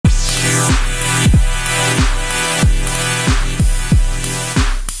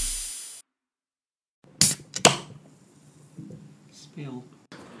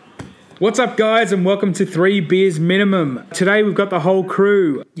What's up, guys, and welcome to 3 Beers Minimum. Today we've got the whole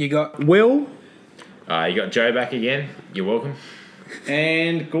crew. You got Will. You got Joe back again. You're welcome.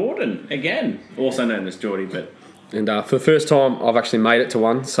 And Gordon, again. Also known as Geordie, but... And for the first time, I've actually made it to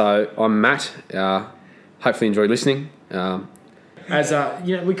one. So I'm Matt. Hopefully enjoyed listening. We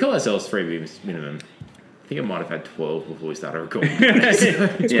call ourselves 3 Beers Minimum. I think I might have had 12 before we started recording.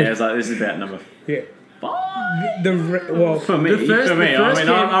 it's like, this is about number 5. For me,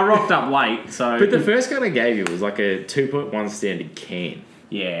 I rocked up late, so... But the first can I gave you was like a 2.1 standard can.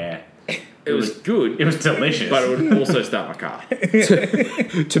 Yeah. It was good. It was delicious. But it would also start my car.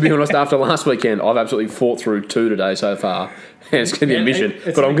 To be honest, after last weekend, I've absolutely fought through 2 today so far. And it's going to be a mission.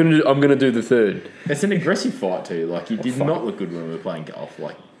 But I'm going to do the third. It's an aggressive fight too. Like, you did not look good when we were playing golf.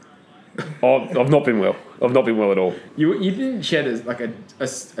 Like, I've not been well. I've not been well at all. You didn't shed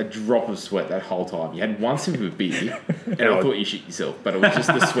a drop of sweat that whole time. You had one sip of a beer, and I thought you shit yourself, but it was just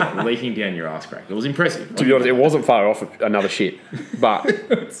the sweat leaking down your ass crack. It was impressive. To be honest, it wasn't far off another shit, but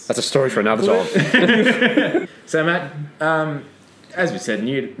that's a story for another time. So, Matt, as we said,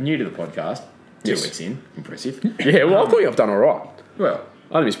 new to the podcast, 2 weeks in, impressive. Yeah, well, I thought you've done all right. Well,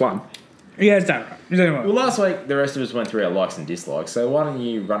 I only missed one. Yeah, it's done right. He's done right. Well, last week, the rest of us went through our likes and dislikes, so why don't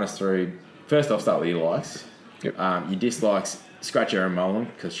you run us through... First off, start with your likes. Yep. Your dislikes, scratch Erin Molan,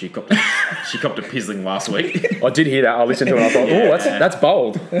 because she copped a pizzling last week. I did hear that. I listened to it and I thought, that's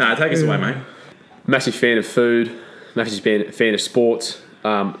bold. Nah, take us away, mate. Massive fan of food. Massive fan of sports.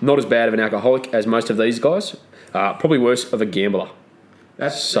 Not as bad of an alcoholic as most of these guys. Probably worse of a gambler.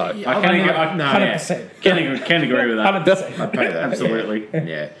 That's so. I can agree with that. 100%. I'd pay that. Absolutely.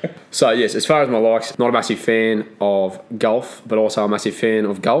 Yeah. So, yes, as far as my likes, not a massive fan of golf, but also a massive fan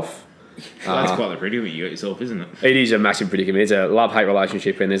of golf. Well, that's quite the predicament you got yourself, isn't it? It is a massive predicament. It's a love-hate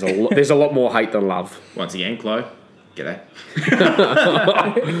relationship, and there's a lot more hate than love. Once again, Chloe, g'day.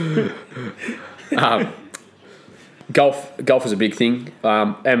 Golf is a big thing.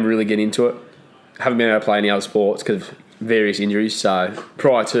 I'm really getting into it. Haven't been able to play any other sports because of various injuries. So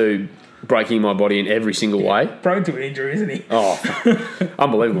prior to breaking my body in every single way, Prone to an injury, isn't he? Oh,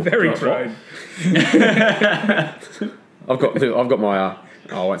 unbelievable! Very prone. I've got my.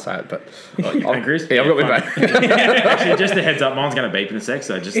 I won't say it, but Chris? I've got my back. Actually, just a heads up, mine's going to beep in a sec,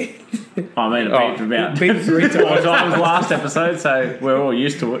 so just... I mean, it beeped about Beep 3 times. 4 times last episode, so we're all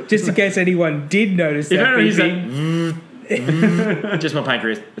used to it. Just in case anyone did notice that beeping. Just my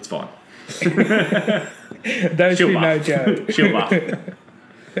pancreas, it's fine. Those She'll who know laugh. Joe. She'll laugh.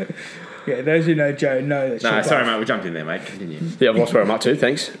 Yeah, those who know Joe know that she'll Sorry, laugh. mate, we jumped in there, mate. Continue. Yeah, I've lost where I'm up to.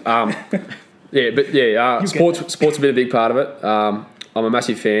 Thanks. Sports has been a big part of it. I'm a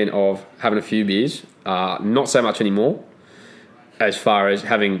massive fan of having a few beers. Not so much anymore, as far as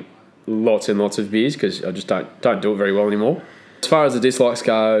having lots and lots of beers, because I just don't do it very well anymore. As far as the dislikes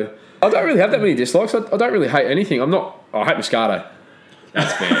go, I don't really have that many dislikes. I don't really hate anything. I hate Moscato.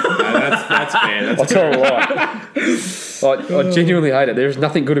 That's fair. No, that's fair. I'll tell you why. I genuinely hate it. There's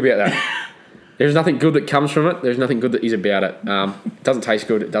nothing good about that. There's nothing good that comes from it. There's nothing good that is about it. It doesn't taste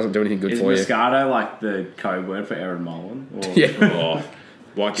good. It doesn't do anything good for you. Is Moscato like the code word for Erin Molan? Or... Yeah. Oh,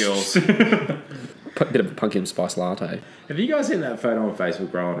 white girls. Bit of a pumpkin spice latte. Have you guys seen that photo on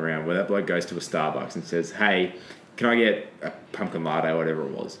Facebook rolling around where that bloke goes to a Starbucks and says, "Hey, can I get a pumpkin latte," or whatever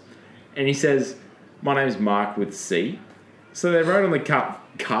it was? And he says, "My name's Mark with C." So they wrote on the car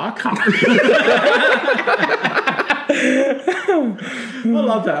cup. I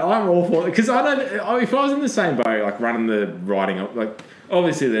love that. I'm all for it because I don't. If I was in the same boat, like running the writing, like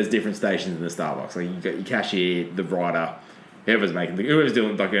obviously there's different stations in the Starbucks. Like you got your cashier, the writer, whoever's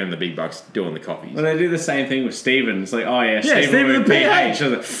doing like earning the big bucks, doing the coffees. Well, they do the same thing with Stephen. It's like, oh yeah, Stephen with the PH.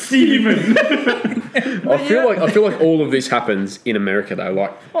 Like, Stephen. I feel like all of this happens in America though.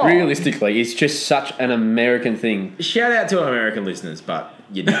 Like realistically, it's just such an American thing. Shout out to our American listeners, but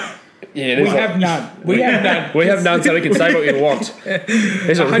you know. Yeah, We have none. We have none, so we can say what you want.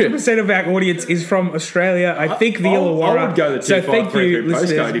 100% of our audience is from Australia. I think the Illawarra. I would go the so thank you,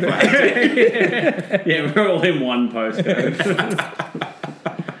 postcode if I had to. Yeah, we're all in one postcode.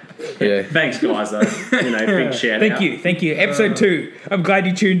 Yeah. Thanks, guys. Though. Big shout out. Thank you. Episode 2. I'm glad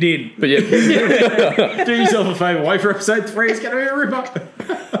you tuned in. But yeah, Do yourself a favour. Wait for episode 3. It's going to be a ripper.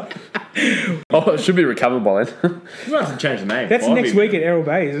 it should be recovered by then. We'll have to change the name. That's next week at Errol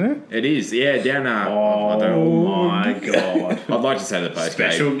Bay, isn't it? It is, yeah, down. Oh my god! I'd like to say the post.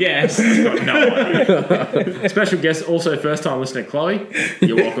 Special guest. Got no idea. Special guest, also first time listener, Chloe.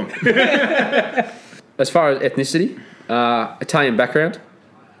 You're welcome. As far as ethnicity, Italian background,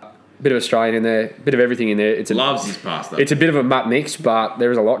 bit of Australian in there, bit of everything in there. Loves his pasta. It's a bit of a mutt mix, but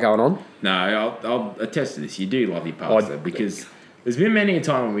there is a lot going on. No, I'll attest to this. You do love your pasta because There's been many a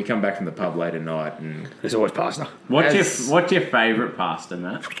time when we come back from the pub late at night and There's always pasta. What's your favourite pasta,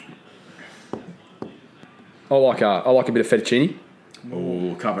 Matt? I like a bit of fettuccine.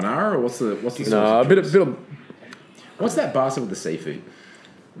 oh, carbonara, or what's the No, sausage? a bit of What's that pasta with the seafood?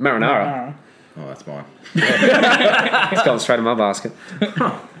 marinara. Oh, that's mine. It's going straight in my basket.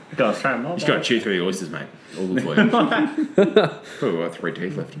 Go straight on. Just got to chew through the oysters, mate. All good for you. Probably got 3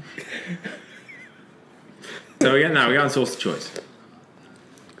 teeth left. So we're going sauce of choice.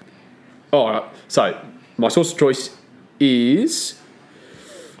 All right. So my sauce of choice is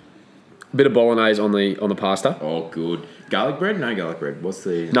a bit of bolognese on the pasta. Oh, good. Garlic bread? No garlic bread. What's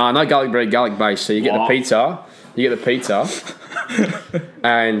the... No garlic bread, garlic base. So you get What? the pizza. You get the pizza,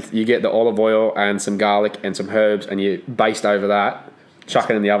 and you get the olive oil and some garlic and some herbs, and you baste over that. Chuck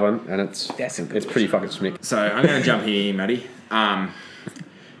it in the oven, and it's pretty fucking smick. So I'm going to jump here, Matty. I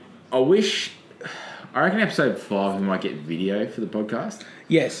reckon episode 5 we might get video for the podcast.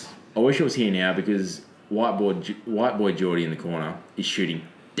 Yes. I wish it was here now because white boy Geordie in the corner is shooting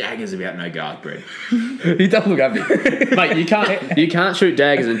daggers about no garlic bread. He does look happy, mate. You can't shoot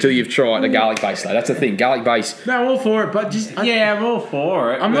daggers until you've tried a garlic base though. That's the thing. Garlic base. No, I'm all for it, but just... I'm all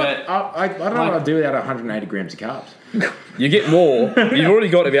for it. I don't know but what I'd do without 180 grams of carbs. You get more. You've already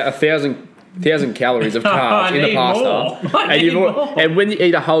got about 1,000 calories of carbs I in the need pasta, more. I need more. and when you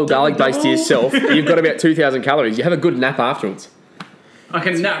eat a whole garlic base to yourself, you've got about 2,000 calories. You have a good nap afterwards. I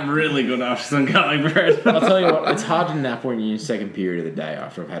can nap really good after some garlic bread. I'll tell you what, it's hard to nap when you're in second period of the day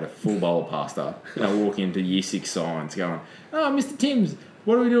after I've had a full bowl of pasta. And I walk into year 6 science going, oh, Mr. Timms,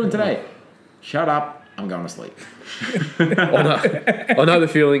 what are we doing today? Shut up, I'm going to sleep. I know the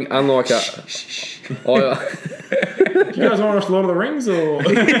feeling. Unlike Do you guys want to watch Lord of the Rings?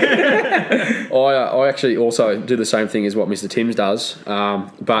 Or I actually also do the same thing as what Mr. Timms does,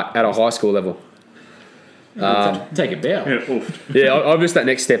 but at a high school level. take a bow. Yeah, Yeah, I've missed that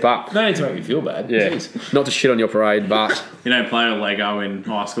next step up. No need to make me feel bad. Yeah, Jeez. not to shit on your parade, but you don't play with Lego in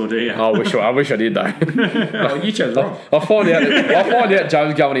high school, do you? I wish I did though. Oh, you chose wrong. I find out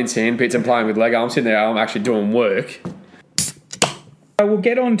Joe's going in sandpits and playing with Lego. I'm sitting there, I'm actually doing work. We'll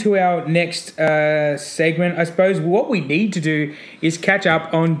get on to our next segment. I suppose what we need to do is catch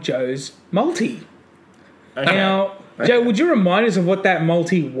up on Joe's multi. Okay. Now, Joe, would you remind us of what that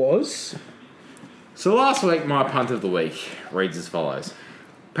multi was? So last week, my punt of the week reads as follows.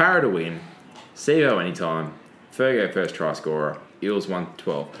 Para to win, Sevo anytime, Fergo first try scorer, Eels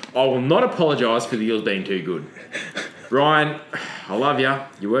 112. I will not apologise for the Eels being too good. Ryan, I love you.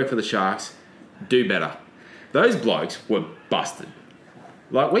 You work for the Sharks. Do better. Those blokes were busted.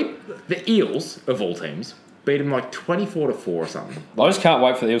 Like, the Eels, of all teams, beat them like 24-4 or something. I just can't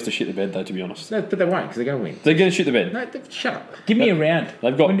wait for the Eels to shit the bed though, to be honest. No, but they won't because they're going to win. They're going to shit the bed. No, shut up. Give me a round.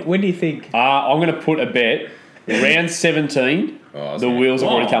 They've got. When do you think? I'm going to put a bet. Round 17, the wheels have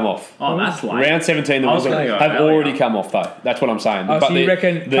already come off. Oh, that's late. Round 17, the I was wheels gonna go have earlier. already come off though. That's what I'm saying. Oh, so you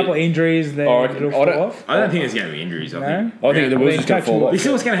reckon a couple of injuries, then I reckon- it'll I fall don't- off? I don't think there's going to be injuries. I No? think. I think the wheels are just going to fall off. This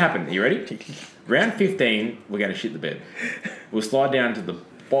is what's going to happen. Are you ready? Round 15, we're going to shit the bed. We'll slide down to the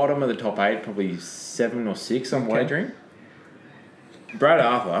bottom of the top 8, probably 7 or 6, I'm wagering. Brad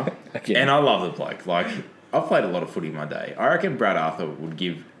Arthur, Again. and I love the bloke. Like, I've played a lot of footy in my day. I reckon Brad Arthur would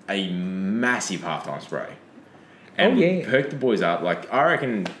give a massive halftime spray. And yeah. perk the boys up. Like, I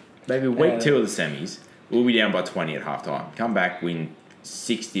reckon maybe week 2 of the semis, we'll be down by 20 at halftime. Come back, win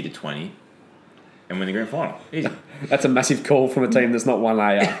 60-20, and win the grand final. Easy. That's a massive call from a team that's not won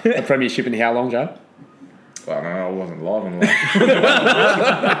a premiership in how long, Joe? Well, I don't know, I wasn't live on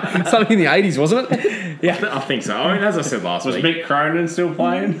the Something in the 80s, wasn't it? Yeah, I think so. I mean, as I said last Was week. Mick Cronin still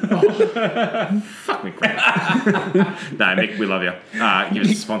playing? Fuck Mick Cronin. No, Mick, we love you. Give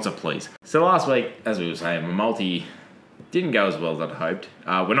us a sponsor, please. So last week, as we were saying, my multi didn't go as well as I'd hoped.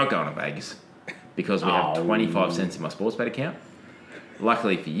 We're not going to Vegas because we have 25 cents in my sports bet account.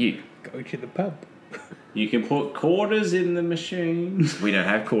 Luckily for you, Go to the pub. You can put quarters in the machine. we don't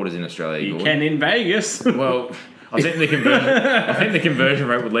have quarters in Australia. You Gordon. can in Vegas. Well, I think the conversion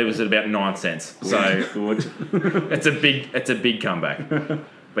rate would leave us at about 9 cents. So Good. it's a big comeback.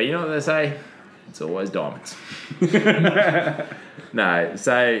 But you know what they say? It's always diamonds. No,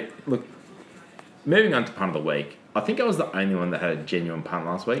 so look, moving on to punt of the week. I think I was the only one that had a genuine punt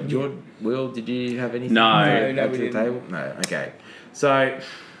last week. Jordan, Will, did you have anything No. to No, add we to the didn't. table? No, okay. So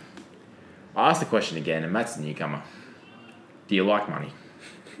I asked the question again, and Matt's the newcomer. Do you like money?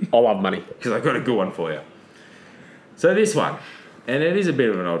 I love money. Because I've got a good one for you. So this one, and it is a bit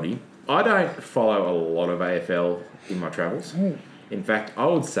of an oddie. I don't follow a lot of AFL in my travels. In fact, I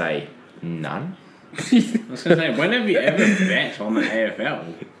would say none. I was going to say, when have you ever bet on the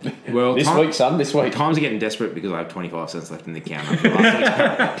AFL? Well, This week, son. This week. Times are getting desperate because I have 25 cents left in the account after last week's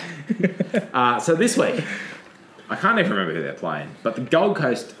paragraph. So this week, I can't even remember who they're playing, but the Gold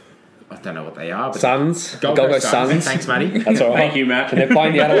Coast, I don't know what they are. But Suns. Gold Coast Suns. Thanks, Matty. That's all right. Thank you, Matt. And they're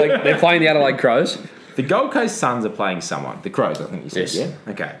playing the Adelaide. They're playing the Adelaide Crows. The Gold Coast Suns are playing someone. The Crows, I think you said. Yes.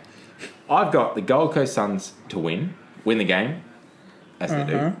 Yeah. Okay. I've got the Gold Coast Suns to win the game, as they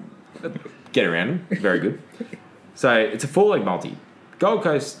do. Get around them. Very good. So it's a 4-leg multi. Gold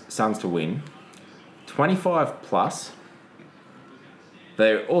Coast Suns to win, 25 plus.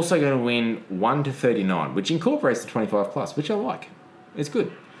 They're also going to win 1 to 39, which incorporates the 25 plus, which I like. It's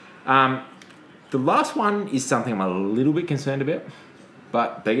good. The last one is something I'm a little bit concerned about,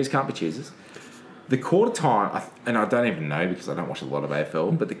 but beggars can't be choosers. The quarter time, and I don't even know because I don't watch a lot of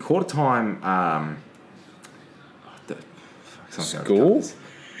AFL, but the quarter time. School?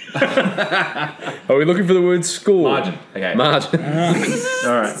 Are we looking for the word school? Margin. Okay. Margin.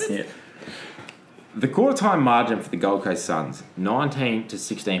 All right. Yeah. The quarter time margin for the Gold Coast Suns, 19 to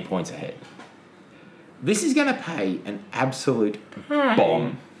 16 points ahead. This is going to pay an absolute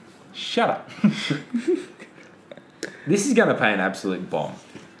bomb. Shut up. This is going to pay an absolute bomb.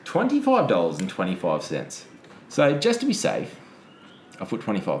 $25.25. So just to be safe, I'll put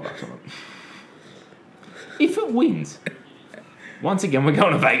 $25 on it. If it wins, once again we're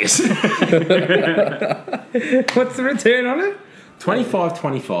going to Vegas. What's the return on it?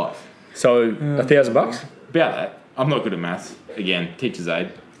 25.25. So $1,000. About that. I'm not good at maths. Again, teacher's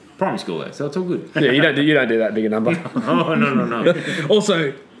aid. Primary school there, so it's all good. Yeah, you don't do that big a number. Oh, no.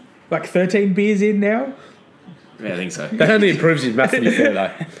 Also, like 13 beers in now. Yeah, I think so. That only improves his maths to be fair,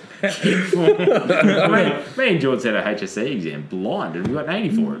 though. Me and George had a HSC exam blind and we got an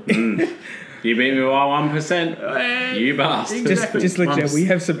 80 for it. You beat me by 1%. You bastard. Just let you know, we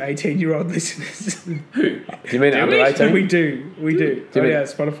have some 18-year-old listeners. Do you mean under 18? We do. you mean-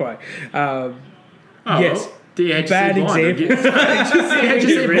 Spotify. Oh, yes. well, DHC Bad blind. example.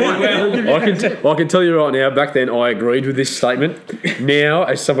 DHC blind. I can tell you right now, back then I agreed with this statement. Now,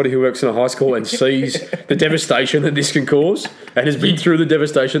 as somebody who works in a high school and sees the devastation that this can cause, and has been through the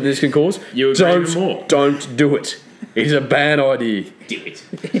devastation that this can cause, You agree with more. don't do it. It is a bad idea. Do it.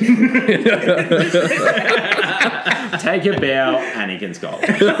 Take a bow, Anakin's goal.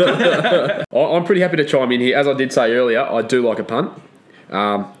 I'm pretty happy to chime in here. As I did say earlier, I do like a punt.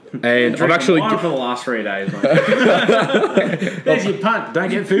 And I've actually... wine for the last 3 days, mate. There's your punt. Don't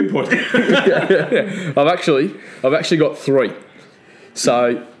get food poisoning. I've actually got 3.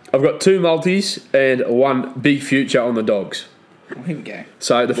 So I've got 2 multis and 1 big future on the dogs. Oh, here we go.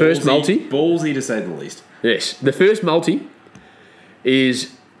 So the first multi... Ballsy to say the least. Yes. The first multi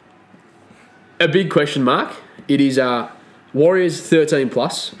is a big question mark. It is Warriors 13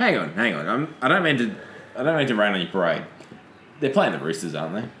 plus. Hang on. I don't mean to rain on your parade. They're playing the Roosters,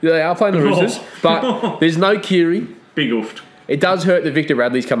 aren't they? They are playing the Roosters, but there's no Kiri. Big oofed. It does hurt that Victor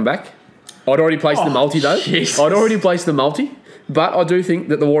Radley's come back. I'd already placed the multi though. Jesus. I'd already placed the multi, but I do think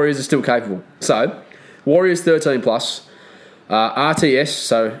that the Warriors are still capable. So, Warriors 13 plus, RTS.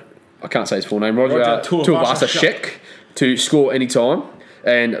 So I can't say his full name. Roger Tuivasa-Sheck to score any time,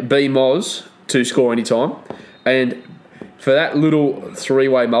 and B Moz to score any time, and for that little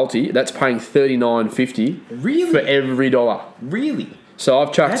 3-way multi, that's paying $39.50 Really? for every dollar. Really? So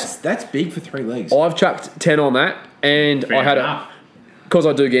I've chucked. That's big for 3 legs. I've chucked 10 on that, and Fair I had enough. because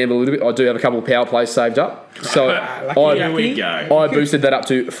I do gamble a little bit. I do have a couple of power plays saved up, so Here we go. I boosted that up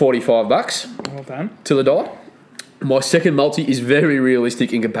to $45 Well done. to the dollar. My second multi is very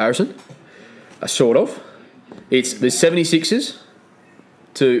realistic in comparison, sort of. It's the 76ers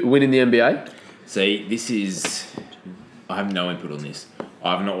to win in the NBA. See, this is... I have no input on this.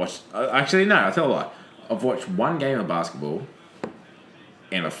 I have not watched... Actually, no, I'll tell a lie. I've watched 1 game of basketball,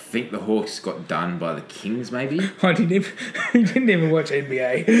 and I think the Hawks got done by the Kings, maybe. I didn't even watch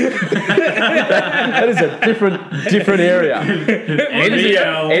NBA. That is a different area.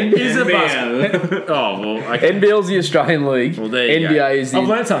 NBL Is a basketball. Oh, well, okay. NBL's the Australian League. Well, there you NBA go. is the I've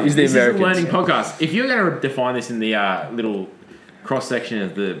learned something. is the This Americans. is a learning podcast. If you're going to define this in the little cross-section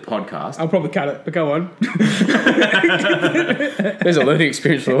of the podcast... I'll probably cut it, but go on. There's a learning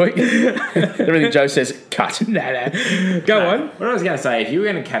experience for the week. Everything Joe says, cut. Nah. Go on. What I was going to say, if you were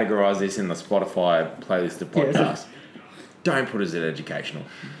going to categorise this in the Spotify playlist of Yes. podcasts, don't put us at educational.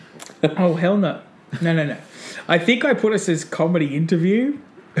 Oh, hell no. No. I think I put us as comedy interview.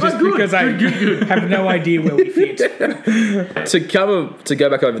 Just good. because I have no idea where we fit. To go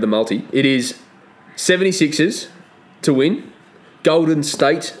back over the multi, it is 76ers to win, Golden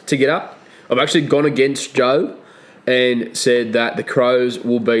State to get up. I've actually gone against Joe and said that the Crows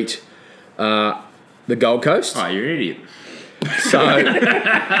will beat the Gold Coast. Oh, you're an idiot. So,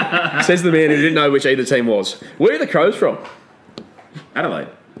 says the man who didn't know which either team was. Where are the Crows from? Adelaide.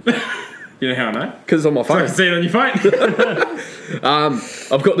 You know how I know? Because it's on my phone. See it on your phone.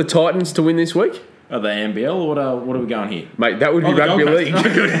 I've got the Titans to win this week. Are they NBL or what are we going here? Mate, that would be the rugby Gold league. Coast.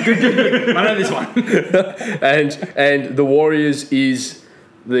 Oh, good. I know this one. And the Warriors is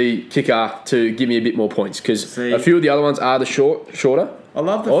the kicker to give me a bit more points because a few of the other ones are the shorter. I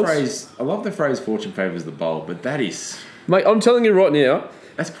love the odds. phrase fortune favours the bold, but that is Mate, I'm telling you right now,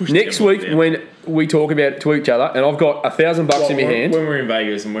 that's pushed next week when we talk about it to each other and I've got $1,000 in my hand. When we're in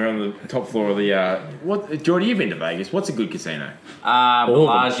Vegas and we're on the top floor of the Jordy, you've been to Vegas. What's a good casino?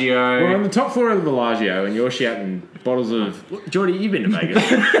 Bellagio. We're on the top floor of the Bellagio and you're shouting bottles of Jordy, you've been to Vegas.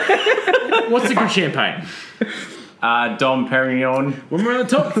 What's a good champagne? Dom Perignon. When we're on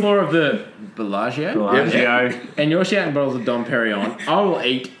the top floor of the Bellagio. And you're shouting bottles of Dom Perignon, I will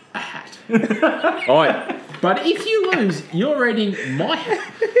eat a hat. Alright. But if you lose, you're eating my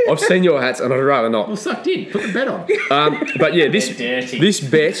hat. I've seen your hats and I'd rather not. Well, sucked in. Put the bet on. But yeah, this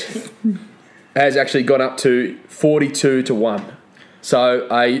bet has actually gone up to 42 to 1. So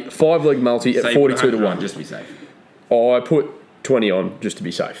a 5-leg multi at 42 to 1. Just to be safe. I put 20 on just to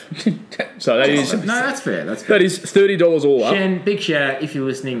be safe. So that is that's fair. That is $30 all up. Shen, big shout out. If you're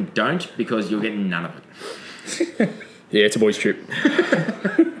listening, don't because you're getting none of it. Yeah, it's a boys' trip.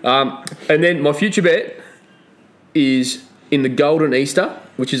 And then my future bet is in the Golden Easter,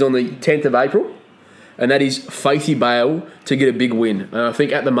 which is on the 10th of April, and that is Faithy Bale to get a big win. I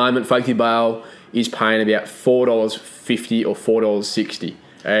think at the moment Faithy Bale is paying about $4.50 or $4.60,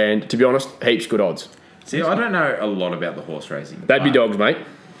 and to be honest, heaps good odds. See, I don't know a lot about the horse racing. That'd be dogs, mate.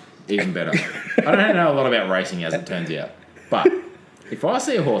 Even better. I don't know a lot about racing as it turns out, but if I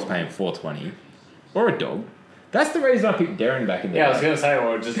see a horse paying $4.20 or a dog. That's the reason I picked Darren back in the day. Yeah, I was going to say,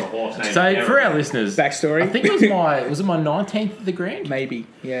 or just a horse name. So, for our listeners... Backstory. I think it was my 19th of the grand? Maybe,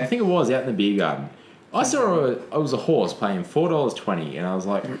 yeah. I think it was, out in the beer garden. I saw it was a horse paying $4.20, and I was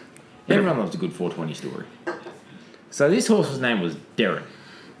like, everyone loves a good $4.20 story. So, this horse's name was Darren.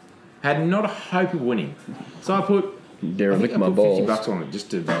 Had not a hope of winning. So, I put $50 on it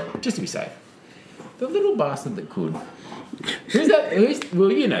just to be safe. The little bastard that could...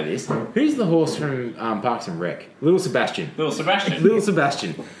 Well, you know this. Who's the horse from Parks and Rec? Little Sebastian. Little Sebastian. Little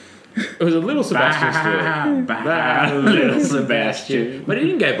Sebastian. It was a Little Sebastian story. Little Sebastian. But he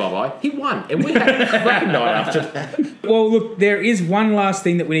didn't go bye-bye. He won. And we had a cracking night after that. Well, look, there is one last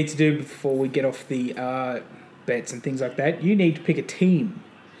thing that we need to do before we get off the bets and things like that. You need to pick a team.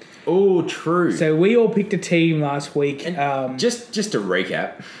 Oh, true. So we all picked a team last week. Just to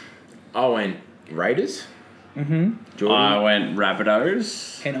recap, I went Raiders. Mm-hmm. I went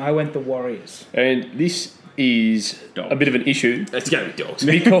Rabbitohs. And I went the Warriors. And this is a bit of an issue. It's going to be dogs.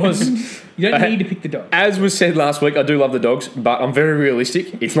 Because... You don't need to pick the dogs. As was said last week, I do love the dogs, but I'm very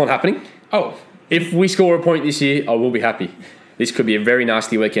realistic. It's not happening. Oh. If we score a point this year, I will be happy. This could be a very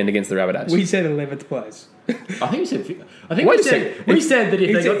nasty weekend against the Rabbitohs. We said 11th place. I think we said... we said that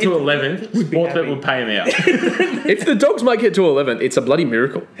if they got to 11th, Sportsbet would pay them out. If the dogs make it to 11th, it's a bloody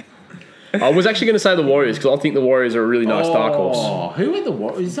miracle. I was actually going to say the Warriors because I think the Warriors are a really nice dark horse. Oh, who went the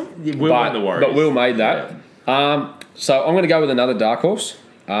Warriors? Will went the Warriors. But Will made that. Yeah. So I'm going to go with another dark horse.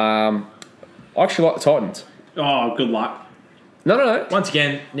 I actually like the Titans. Oh, good luck. No. Once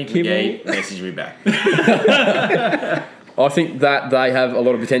again, Nick McGee messaged me back. I think that they have a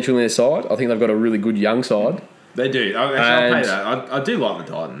lot of potential in their side. I think they've got a really good young side. They do. I'll pay that. I do like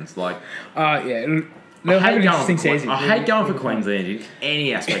the Titans. Yeah. I hate going for Queensland in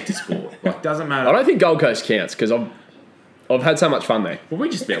any aspect of sport. Doesn't matter. I don't think Gold Coast counts because I've had so much fun there. Well, we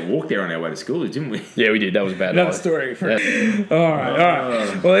just about walked there on our way to school, didn't we? Yeah, we did. That was a bad Another story. Yeah. All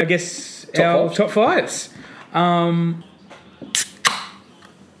right. Well, I guess top fives. All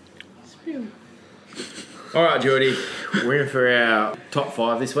right, Geordie. We're in for our top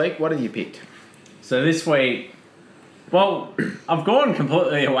five this week. What have you picked? So this week... Well, I've gone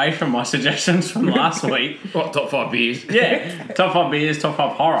completely away from my suggestions from last week. What, top five beers? Yeah, top five beers, top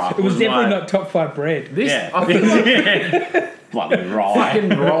five horror. It was definitely not top five bread. I feel like bloody right. Fucking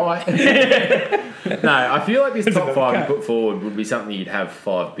right. No, I feel like this top five you put forward would be something you'd have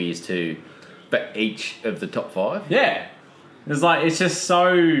 5 beers to for each of the top 5. Yeah. It's just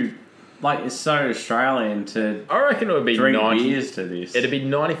so... it's so Australian to... I reckon it would be drink beers to this. It'd be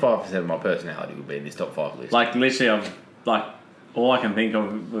 95% of my personality would be in this top 5 list. Literally, all I can think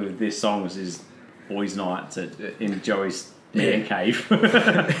of with this song is Boys' Nights in Joey's cave.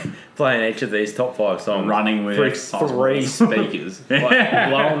 Playing each of these top 5 songs. Running with 3 speakers.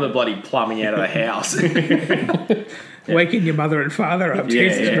 Blowing the bloody plumbing out of the house. Waking your mother and father up. Yeah,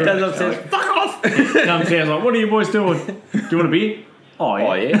 Jesus Christ. It says, fuck off! Comes down like, what are you boys doing? Do you want a beer? Oh, yeah.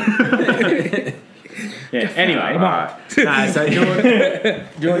 Oh, yeah. Yeah, anyway. So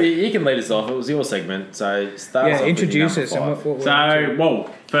you can lead us off. It was your segment. So start us off introduce with your us. number 5. Well,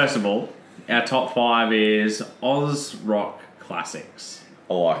 first of all, our top 5 is Aussie Rock Classics.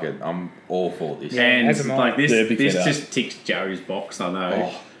 I like it. I'm all for this. And as am I. like this just ticks Joe's box, I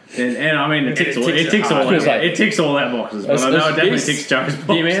know. And I mean, it ticks all our boxes, but I know it definitely ticks Joe's box.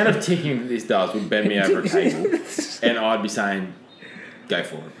 The amount of ticking that this does would bend me over a table, and I'd be saying, go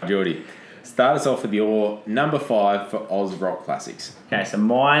for it. Geordie, start us off with your number 5 for Aussie Rock Classics. Okay, so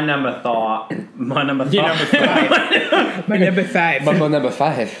my number 5. My number 5. My number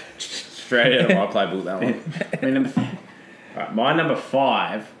 5. Straight out of my playbook, that one. My number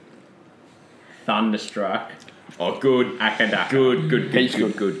 5, Thunderstruck. Oh, good. Akadaka. Good.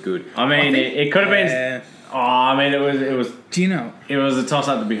 I mean, it could have been. I mean, it was. Do you know? It was a toss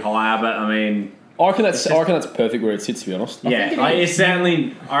up to be higher, but I mean, I reckon that's perfect where it sits. To be honest, it's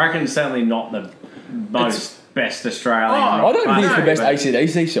certainly. I reckon it's certainly not the most best Australian. I don't think it's the best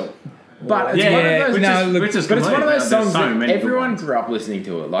AC/DC song. But it's one of those songs so that everyone grew up listening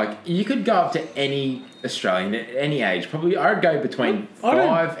to it. Like, you could go up to any Australian at any age. Probably, I'd go between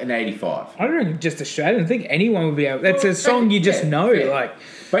 5 and 85. I don't think just Australian. I think anyone would be able. That's a song you just know. Yeah. Like,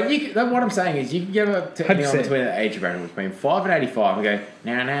 but what I'm saying is, you can go up to anyone between the age bracket between 5 and 85 and go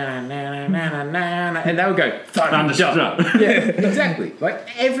na na na na na na na, and they would go Thunderstruck. Yeah, exactly. Like,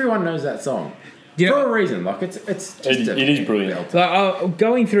 everyone knows that song. For a reason, like it's just it is brilliant. Like,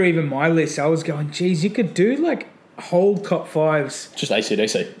 going through even my list, I was going, geez, you could do like whole top 5s, just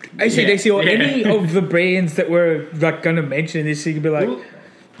AC/DC or any of the bands that we're like going to mention in this. You could be like,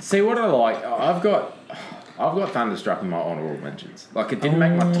 see what I like. I've got Thunderstruck in my honourable mentions. Like, it didn't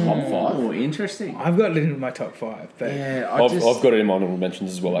make my top 5. Oh, interesting. I've got it in my top 5. But I've got it in my honorable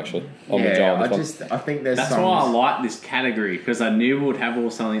mentions as well. Actually, I think there's. That's why I like this category, because I knew we would have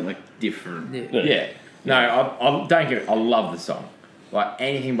all something like different. Yeah. No, I don't get it. I love the song. Like,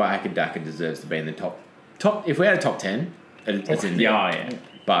 anything by Akadaka deserves to be in the top. If we had a top 10, it's in there. Yeah.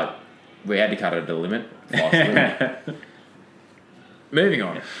 But we had to cut it to the limit. Moving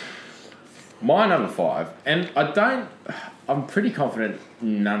on. My number 5, and I'm pretty confident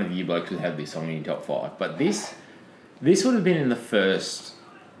none of you blokes would have this song in your top 5, but this would have been in the first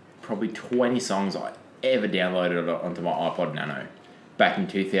probably 20 songs I ever downloaded onto my iPod Nano back in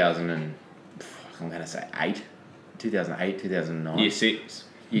 2008, 2009. Year 6.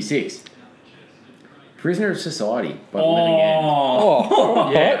 Year 6. Prisoner of Society by Living End.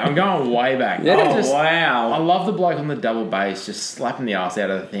 Yeah, I'm going way back. Yeah. I love the bloke on the double bass just slapping the arse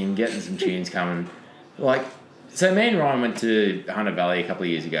out of the thing, getting some tunes coming. Like, so me and Ryan went to Hunter Valley a couple of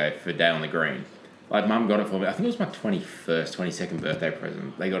years ago for Day on the Green. Like, Mum got it for me. I think it was my 22nd birthday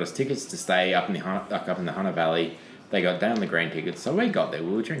present. They got us tickets to stay up in the Hunter Valley. They got Day on the Green tickets. So we got there.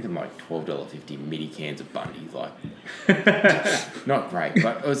 We were drinking like $12.50 midi cans of Bundy's. Like, not great,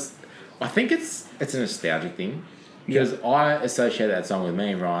 but it was. I think it's a nostalgic thing, because I associate that song with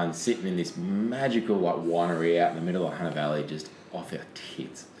me and Ryan sitting in this magical like winery out in the middle of Hunter Valley, just off our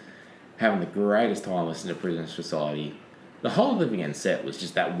tits, having the greatest time listening to Prisoner Society. The whole Living End set was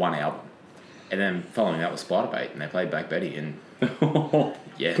just that one album, and then following that was Spiderbait, and they played Black Betty, and good song.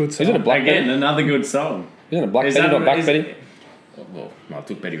 Isn't it Black Again, Betty? another good song. Isn't it Black Betty, not Black Betty? Well, I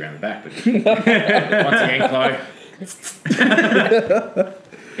took Betty around the back, but once again, Chloe.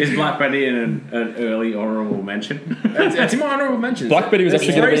 Is Black Betty in an early honourable mention? It's in my honourable mentions. Black Betty was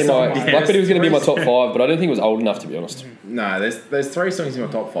actually going to be in my Black Betty was going to be in my top 5, but I don't think it was old enough, to be honest. No, there's 3 songs in my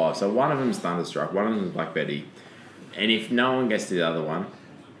top 5. So one of them is Thunderstruck, one of them is Black Betty, and if no one gets to the other one,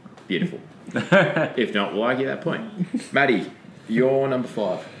 beautiful. If not, we'll argue that point. Maddie, your number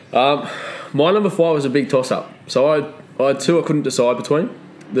 5. My number 5 was a big toss up. So I had 2 I couldn't decide between.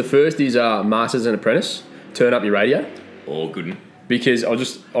 The first is Masters and Apprentice. Turn Up Your Radio. Oh, good one. Because I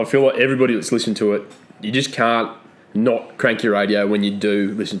feel like everybody that's listened to it, you just can't not crank your radio when you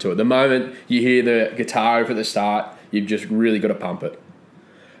do listen to it. The moment you hear the guitar at the start, you've just really got to pump it.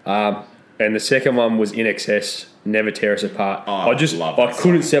 And the second one was In Excess, Never Tear Us Apart. Oh, I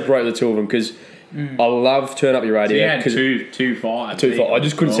couldn't separate the two of them, because I love Turn Up Your Radio. So you had two five. I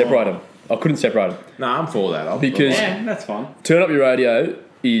just couldn't separate them. I couldn't separate them. No, I'm for that. Because that's fine. Turn Up Your Radio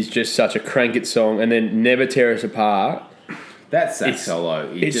is just such a crank it song, and then Never Tear Us Apart. That sax solo.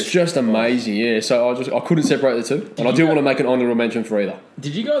 It's just amazing, yeah. So I couldn't separate the two, and I do want to make an honourable mention for either.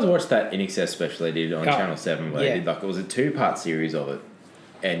 Did you guys watch that In Excess special they did on Channel 7 where they did it was a 2-part series of it,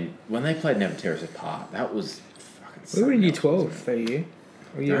 and when they played Never Tear Us Apart, that was fucking. We were in year 12 that year.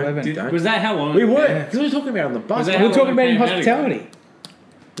 Or year 11. Was that how long? We were, because we were talking about it on the bus. We were talking about in hospitality.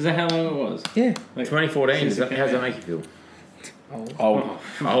 Is that how long it was? Yeah. 2014. How's that make you feel? Oh,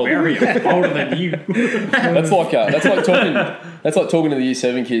 Very older than you. that's like talking. That's like talking to the Year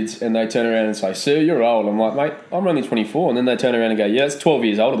 7 kids, and they turn around and say, "Sir, you're old." I'm like, "Mate, I'm only 24," and then they turn around and go, "Yeah, that's 12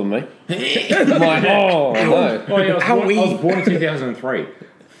 years older than me." I'm like, "Oh no." Oh, yeah, I was born in 2003.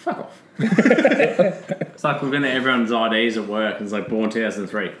 Fuck off. It's like looking at everyone's IDs at work and it's like born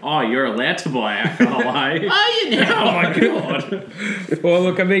 2003. Oh, you're allowed to buy alcohol, eh? Are you now? Oh my god. Well,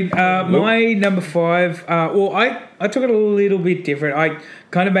 look, I mean, my number 5. I took it a little bit different. I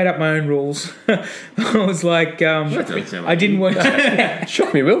kind of made up my own rules. I was like, I didn't want.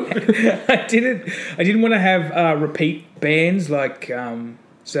 Shock me, Will. I didn't want to have repeat bands like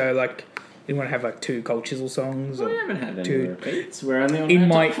didn't want to have like 2 Cold Chisel songs. We haven't had any 2 repeats. We're only on in our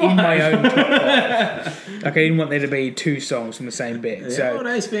my top 5. own top 5. Like I didn't want there to be 2 songs from the same band. So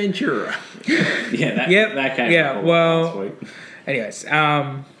Ace Ventura. Yeah, that came up last week. Anyways,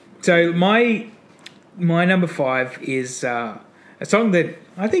 so my number 5 is a song that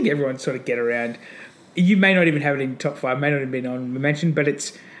I think everyone sort of get around. You may not even have it in top 5, may not have been on mention, but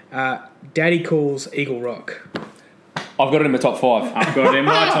it's Daddy Calls Eagle Rock. I've got it in my top 5. I've got it in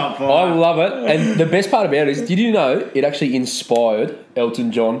my top 5. I love it. And the best part about it is, did you know it actually inspired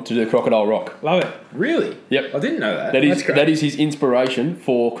Elton John to do Crocodile Rock? Love it. Really? Yep. I didn't know that. That's great. That is his inspiration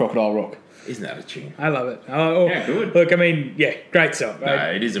for Crocodile Rock. Isn't that a tune? I love it. Yeah, good. Look, I mean, yeah, great song. No,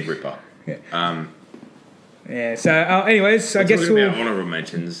 it is a ripper. Yeah. So, anyways, I guess about honourable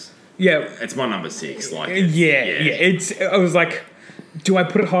mentions. Yeah. It's my number 6. Like, I was like, do I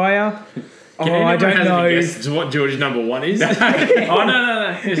put it higher? I don't know. Guess what George's number 1 is? No.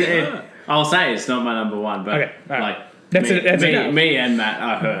 I'll say it's not my number 1, but Okay, all right. like That's enough. me and Matt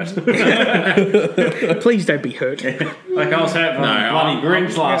are hurt. Please don't be hurt. Like I was hurt from bloody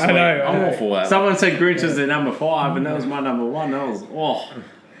Grinch last week. I'm all for that. Someone said Grinch was their number 5, and that was my number 1. That was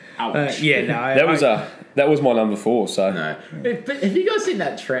ouch. That was my number 4. So No. But have you guys seen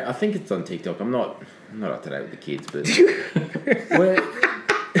that trend? I think it's on TikTok. I'm not up to date with the kids, but where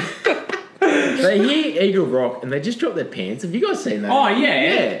they hear Eagle Rock and they just drop their pants. Have you guys seen that? Oh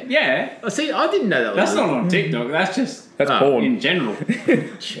yeah. Oh, see, I didn't know that. That's not on TikTok. That's porn in general.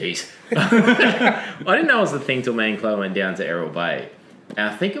 Jeez. I didn't know it was the thing till me and Chloe went down to Errol Bay. And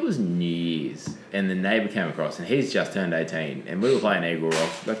I think it was New Year's. And the neighbour came across and he's just turned 18. And we were playing Eagle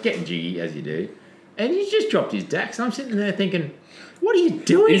Rock, like getting jiggy as you do. And he just dropped his dax. And I'm sitting there thinking, what are you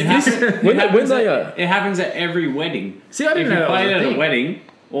doing? It happens at every wedding. See, I didn't know if you that played was a at thing. a wedding,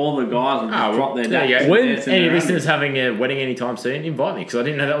 all the guys would just drop their dax. When any listeners having a wedding anytime soon, invite me because I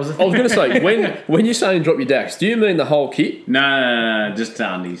didn't know that was a thing. I was going to say, when you're saying drop your dax, do you mean the whole kit? No, just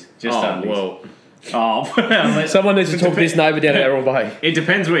undies. Well, someone needs to talk to this neighbour down at Errol Bay. It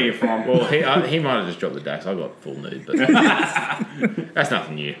depends where you're from. Well, he might have just dropped the dax. I got full nude, but that's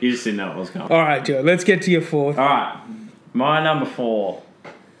nothing new. You just didn't know it was coming. All right, Joe, let's get to your 4th. All right, my number 4,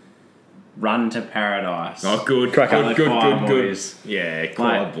 Run to Paradise. Oh, good. Good. Yeah,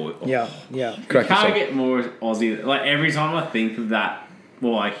 Clyde boy. Oh. Yeah. Can't get more Aussie. Like every time I think of that,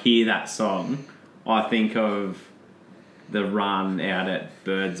 or I hear that song, I think of the run out at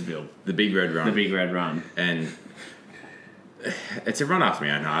Birdsville. The Big Red Run. The Big Red Run. And it's a run after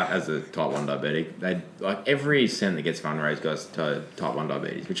my own heart as a type 1 diabetic. They like every cent that gets fundraised goes to type 1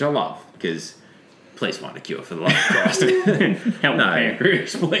 diabetes, which I love because please find a cure for the love of Christ. Help the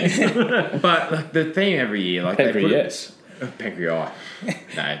pancreas, please. But like the theme every year, like Pancreas. Pancreas.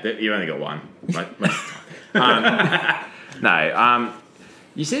 No, you only got one.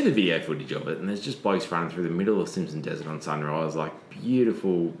 You see the video footage of it, and there's just blokes running through the middle of Simpson Desert on sunrise, like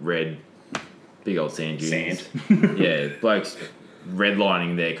beautiful red, big old sand dunes. Yeah, blokes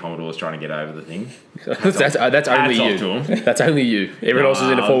redlining their Commodores trying to get over the thing. That's only you. That's only you. Everyone else is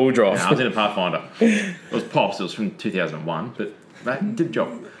in a 4-wheel drive. No, I was in a Pathfinder. It was Pops. It was from 2001, but that did the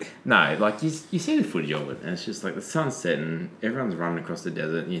job. No, like you see the footage of it, and it's just like the sun's setting, everyone's running across the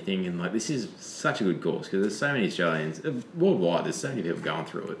desert, and you're thinking like this is such a good course because there's so many Australians worldwide. There's so many people going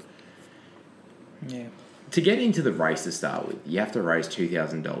through it. Yeah. To get into the race to start with, you have to raise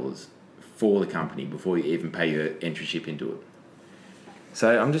 $2,000 for the company before you even pay your entryship into it.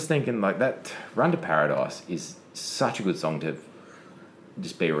 So I'm just thinking like that Run to Paradise is such a good song to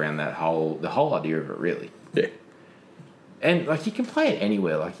just be around the whole idea of it, really. Yeah. And like you can play it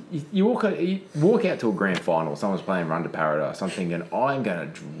anywhere. Like you walk out to a grand final, someone's playing Run to Paradise. I'm thinking I'm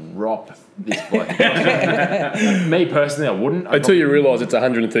going to drop this bloke. Me personally, I wouldn't. Until you realise it's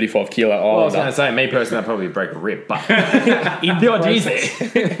 135 kilo. Well, I was going to say, me personally, I'd probably break a rib, but the idea's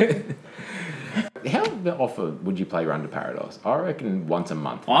there. How often would you play Run to Paradise? I reckon once a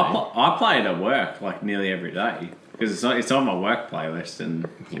month. I play it at work like nearly every day. Because it's on my work playlist and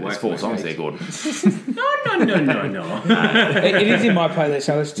There's 4 songs there, Gordon. No. It is in my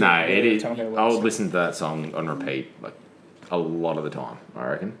playlist. I listen to No, it it is. every time I go to work, I would so. listen to that song on repeat like a lot of the time, I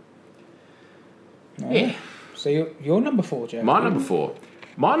reckon. Oh. Yeah. So you're number 4, Joe. My number 4.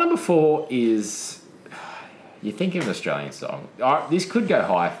 My number 4 is... You think of an Australian song. This could go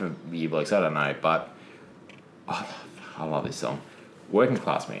high for you blokes, I don't know, but I love this song. Working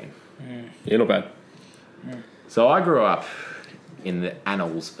Class Man. Yeah, not bad. So I grew up in the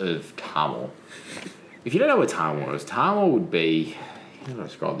annals of Tamil. If you don't know what Tamil is, Tamil would be... How do I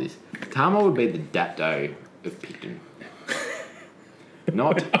describe this? Tamil would be the Datto of Picton.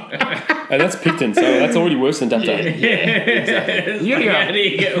 Not... And that's Picton, so that's already worse than Dapto. Exactly. How do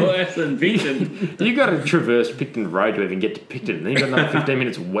you get worse than Picton? You got to traverse Picton Road to even get to Picton. Then you got another 15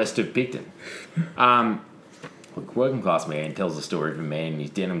 minutes west of Picton. Look, Working Class Man tells the story of a man in his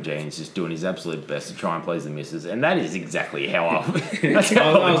denim jeans just doing his absolute best to try and please the missus, and that is exactly how I was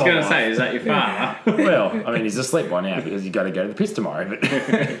I was going to say, is that your father? Well, I mean, he's asleep by now because you've got to go to the piss tomorrow. But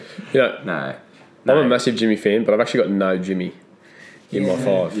Yeah, no. I'm a massive Jimmy fan, but I've actually got no Jimmy in my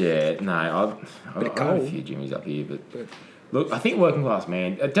 5. Yeah, no, I've got a few Jimmys up here, but look, I think Working Class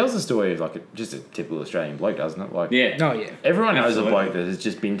Man, it tells the story of like just a typical Australian bloke, doesn't it? Like, Yeah. Oh, yeah. everyone knows a Absolutely. bloke that has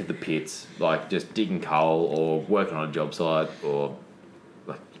just been to the pits, like just digging coal or working on a job site or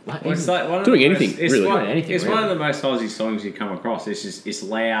like Well, it's like one of Doing the anything, most, it's really. One, Anything, it's one really. of the most Aussie songs you come across. It's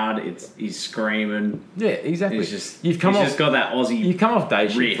loud. He's screaming. yeah, exactly. It's just You've come he's off. just got that Aussie. You come off day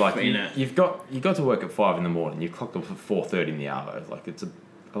shift, riff like in it. you got to work at 5 a.m. You've clocked off at 4:30 in the arvo. Like it's a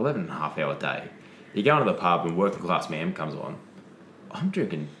 11.5-hour day. You go into the pub and Working Class Man comes on. I'm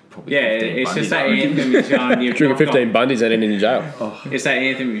drinking probably Yeah, 15 it's just Bundies, that I reckon. anthem you've done. You've Drinking knocked 15 bundies and ending in jail. off, it's that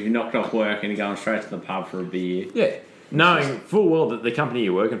anthem you've knocked off work and you're going straight to the pub for a beer. Yeah. Knowing full well that the company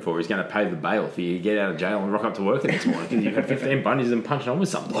you're working for is going to pay the bail for you to get out of jail and rock up to work the next morning because you've had 15 bundies and punching on with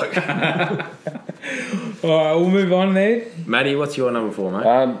some bloke. All right, we'll move on there. Matty, what's your number 4, mate?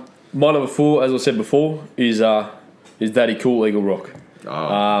 My number 4, as I said before, is Daddy Cool, Eagle Rock.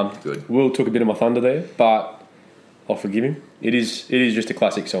 Good. Will took a bit of my thunder there, but I'll forgive him. It is just a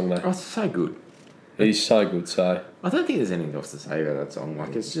classic song, though. Oh, it's so good. It is so good. So I don't think there's anything else to say about that song.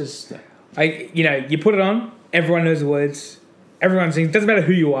 Like, it's just... You put it on, everyone knows the words, everyone sings. Doesn't matter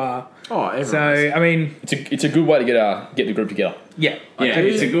who you are. Oh, everyone. So I mean, it's a good way to get the group together. yeah, Yeah, do.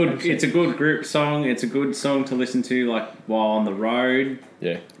 it's a good group song. It's a good song to listen to like while on the road.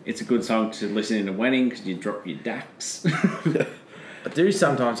 Yeah. It's a good song to listen in a wedding because you drop your dacks. I do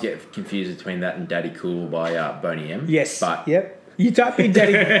sometimes get confused between that and Daddy Cool by Boney M. Yes. But Yep. You type in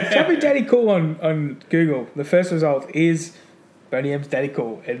Daddy Cool on Google. The first result is Boney M's Daddy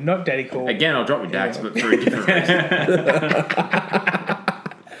Cool and not Daddy Cool. again, I'll drop your dax, but for a different reason.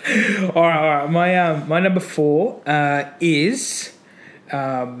 All right. My number 4 is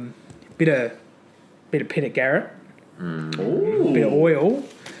bit of Peter Garrett, bit of Oil,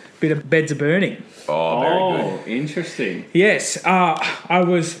 bit of Beds of Burning. Oh, very good. Interesting. Yes, I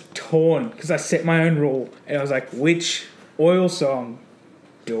was torn because I set my own rule and I was like, which Oil song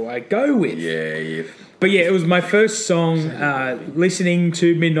do I go with? Yeah. But yeah, it was my first song listening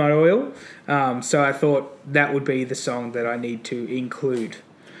to Midnight Oil, so I thought that would be the song that I need to include.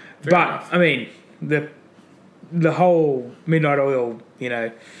 enough. I mean, the whole Midnight Oil,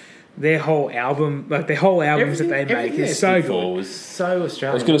 their whole album, like their whole albums that they make is so good. Was so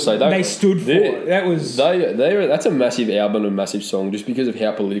Australian. I was going to say They stood for it. That was that's a massive album and massive song just because of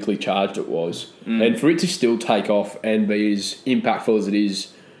how politically charged it was, and for it to still take off and be as impactful as it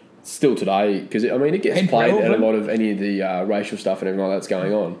is still today. Because it gets And played at a relevant. lot of any of the racial stuff and everything like that's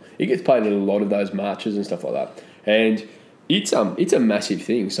going on. It gets played at a lot of those marches and stuff like that, and it's a massive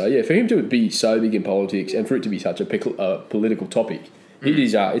thing. So yeah, for him to be so big in politics and for it to be such a political topic. It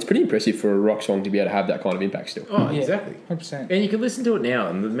is. It's pretty impressive for a rock song to be able to have that kind of impact still. Oh, exactly. 100%. And you can listen to it now,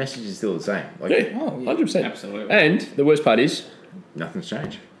 and the message is still the same. Like, Yeah, Oh, yeah. 100%. Absolutely. And the worst part is, nothing's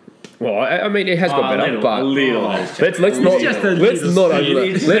changed. well, it has got better, but let's not just a let's little not sneak.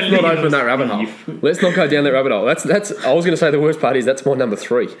 open It's let's a not little open that rabbit hole. sneak. Let's not go down that rabbit hole. That's. I was going to say the worst part is that's my number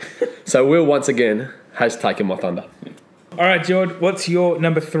 3. So Will once again has taken my thunder. All right, George, what's your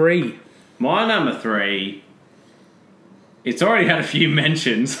number 3? My number 3. It's already had a few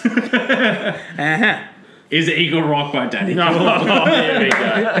mentions. Uh-huh. Is Eagle Rock by Daddy Cool. Here we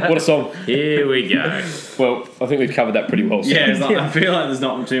go. What a song! Here we go. Well, I think we've covered that pretty well. So. Yeah, it's like, I feel like there's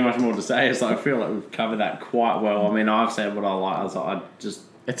not too much more to say. It's like I feel like we've covered that quite well. I mean, I've said what I like. I was like, I just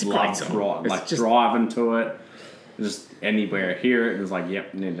It's a great love song. It's just- driving to it. Just anywhere I hear it, it's like,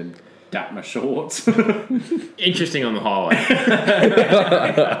 yep, needed. dap my shorts. Interesting on the highway.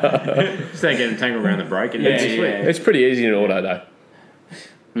 Just don't get them tangled around the brake. And It's pretty easy in auto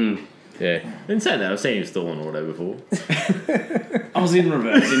though. Yeah. In saying that, I've seen him stall an auto before. I was in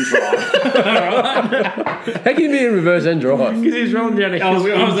reverse in drive. How can you be in reverse and drive? Because he's rolling down a hill. I was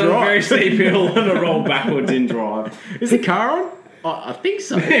in on a drive. very steep hill and I rolled backwards in drive. Is the car on? I think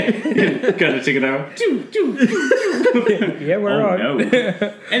so. Got a ticket over. Yeah, we're on.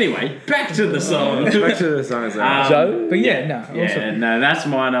 No. Anyway, back to the song. Back to the song. So, But yeah, no. Yeah, Awesome. no, that's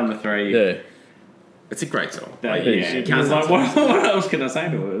my number 3. yeah. It's a great song. That, Like, yeah, you it can't was like, what else can I say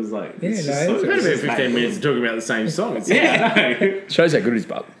to it? It was like, Yeah, it's no, just it's so- We've had about it's 15 minutes talking about the same song. It's Yeah, I know. Shows how good he's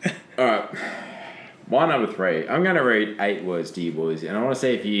but. All right. My number 3. I'm going to read 8 words to you boys, and I want to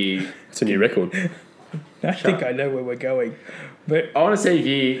see if you. It's a new record. I think I know where we're going. But I want to see if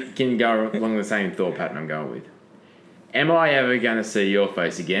you can go along the same thought pattern I'm going with. Am I ever going to see your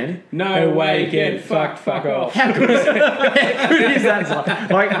face again? No way, get fucked, fuck off. How good is that song?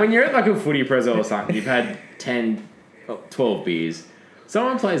 Like when you're at like a footy prezzo or something, you've had 10, 12 beers.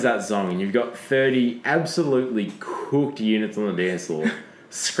 Someone plays that song and you've got 30 absolutely cooked units on the dance floor,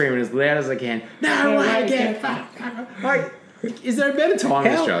 screaming as loud as they can. No way, get fucked. Like, is there a better time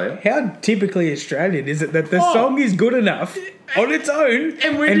in Australia? how typically Australian is it that the song is good enough on its own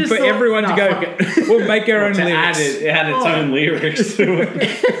And we're and just for thought, everyone to "Nah, go, fuck it." we'll make our own To add lyrics. it had its own lyrics to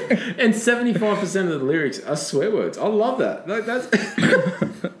it. And 75% of the lyrics are swear words. I love that. Like that's.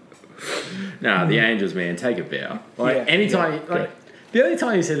 Nah, the Angels, man, take a bow. Like Yeah, anytime, the only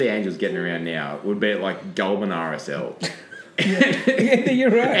time you see the Angels getting around now would be at like Goulburn RSL, Yeah,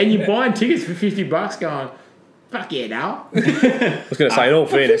 you're right. and you're buying tickets for $50, going, "Fuck yeah, now." I was going to say, in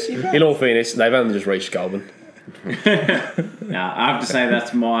all fairness, they've only just reached Goulburn. Now, I have to say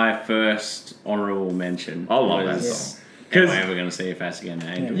that's my first honourable mention. I love that was, song. Am 'Cause- I ever going to see a Fast Again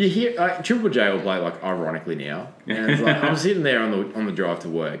Angels? You hear Triple J will play like ironically now, and it's like I'm sitting there on the drive to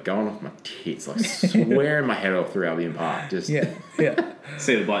work, going off my tits, like swearing my head off through Albion Park. Just Yeah, yeah.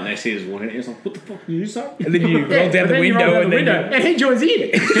 See the bloke next to you is walking in, he's like, what the fuck are you saying? And then you roll Yeah, down but the then you roll window down and the then window, and he joins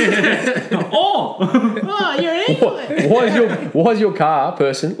in. Oh! Oh, you're an English. Why is your car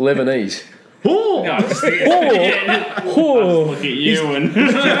person Lebanese? Oh. No, just Oh. look at you and...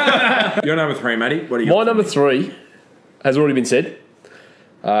 Your number 3, Matty. What are you? My number 3 has already been said.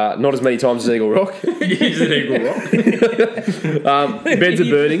 Not as many times as Eagle Rock. He's an Eagle Rock. Beds are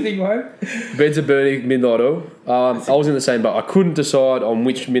burning. Interesting one. Beds are burning. Midnight Oil. I was in the same boat. I couldn't decide on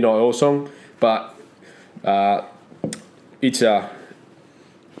which Midnight Oil song, but it's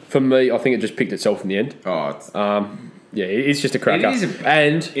for me. I think it just picked itself in the end. Oh, it's, Yeah, it's just a cracker. It is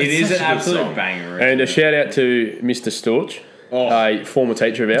and It is such an a good absolute song. banger. and a shout out to Mr. Storch, a former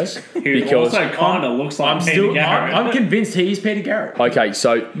teacher of ours, Who because also kind of looks like I'm convinced he's Peter Garrett. okay,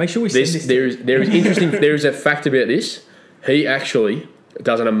 so Make sure we send this to there is interesting. There is a fact about this. He actually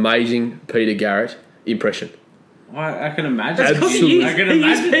does an amazing Peter Garrett impression. I can imagine. Absolutely. I can He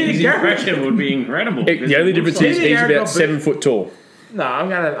is imagine Peter his Garrett. impression would be incredible. The only difference is Peter he's Garrett about got 7 foot tall. No, I'm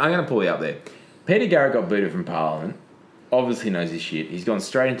gonna pull you up there. Peter Garrett got booted from Parliament. Obviously knows his shit. He's gone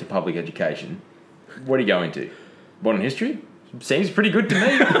straight into public education. What are you going to? Modern history? Seems pretty good to me.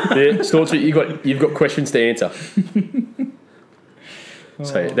 Yeah, Storch, you've got questions to answer.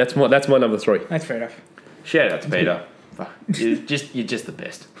 So that's my number 3. That's fair enough. Shout out to Peter. Fuck, you're just the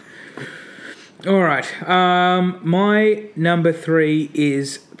best. All right. My number 3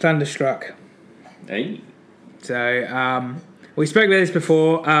 is Thunderstruck. Hey. So we spoke about this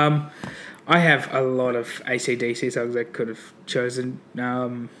before. I have a lot of AC/DC songs I could have chosen.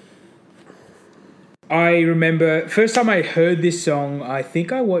 I remember first time I heard this song, I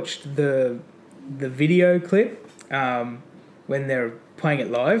think I watched the video clip when they're playing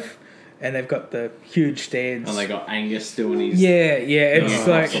it live, and they've got the huge stands. And they got Angus doing his... Yeah, it's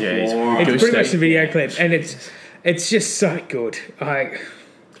Oh, like jeez. it's Goose pretty much steak. the video clip, and it's just so good. Like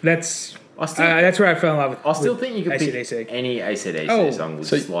that's where I fell in love with. I still think you could AC/DC. pick any AC/DC Oh, song would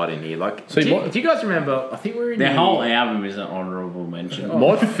so- slide in here. Like, so you might- if you guys remember, I think we were in Their the whole album is an honourable mention.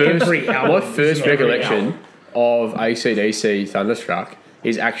 My first album. recollection of AC/DC Thunderstruck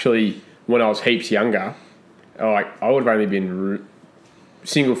is actually when I was heaps younger. Like I would have only been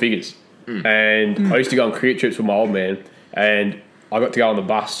single figures, and I used to go on cricket trips with my old man, and I got to go on the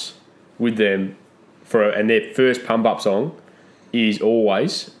bus with them and their first pump up song is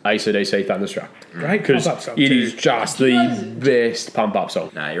always AC/DC Thunderstruck. Great Because pump-up song it too. is just the best pump up song.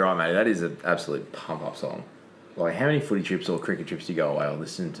 No, you're right, mate. That is an absolute pump up song. Like, how many footy trips or cricket trips do you go away or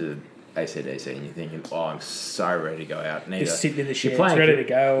listen to AC/DC and you're thinking, oh, I'm so ready to go out. Neither. Just sitting in the You're sheds, ready to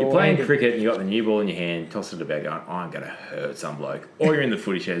go. You're or playing handed- cricket and you got the new ball in your hand, toss it about going, oh, I'm going to hurt some bloke. Or you're in the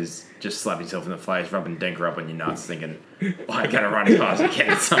footy sheds, just slap yourself in the face, rubbing Denker up on your nuts, thinking, oh, I'm going to run as hard as I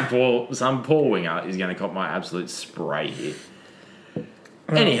can. Some poor winger is going to cop my absolute spray here.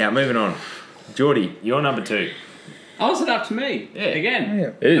 Anyhow, moving on. Geordie, you're number 2. Oh, is it up to me? Yeah. Again?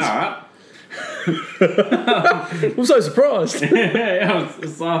 Yeah. It is. All right. I'm so surprised. I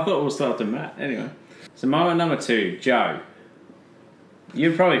thought we'll start to Matt. Anyway. So my number 2, Joe.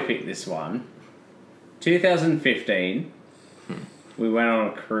 You'd probably pick this one. 2015, we went on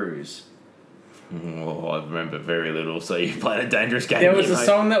a cruise. Oh, I remember very little, so you played a dangerous game. There was here, a mate.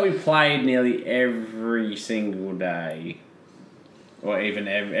 song that we played nearly every single day. Or even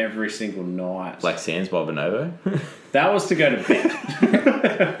every single night. Black Sands by Bonobo. That was to go to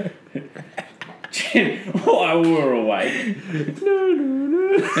bed. While we were awake.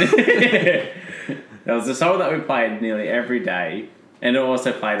 That was the song that we played nearly every day. And it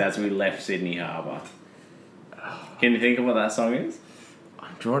also played as we left Sydney Harbour. Can you think of what that song is?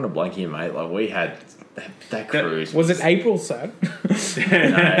 I'm drawing a blank here, mate. Like, we had that cruise. Was it April, son?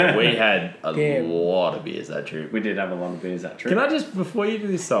 No, we had a Damn. lot of beers that trip. We did have a lot of beers that trip. Can I just, before you do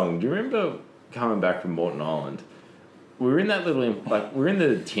this song, do you remember coming back from Moreton Island? We were in that little, like, we were in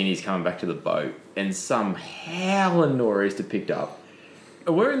the tinnies coming back to the boat, and some howling nor'easter picked up.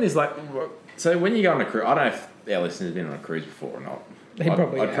 And we're in this, like, so when you go on a cruise, I don't know if our listeners have been on a cruise before or not. They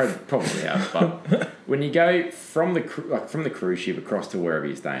probably have. Probably have, but when you go from the cruise ship across to wherever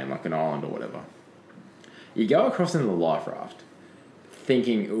you're staying, like an island or whatever, you go across in the life raft,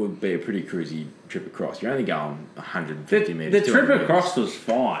 thinking it would be a pretty cruisy trip across. You're only going 150 metres. The trip 200 across was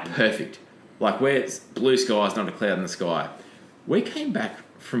fine. perfect. Like, where it's blue skies, not a cloud in the sky. We came back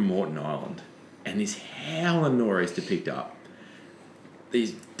from Moreton Island, and this howling nor'easter picked up.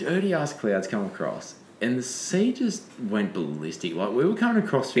 These dirty ass clouds come across, and the sea just went ballistic. Like, we were coming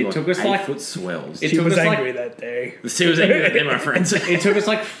across through It took us 8-foot swells. It She took was us angry that day. The sea was angry at them, my friends. It took us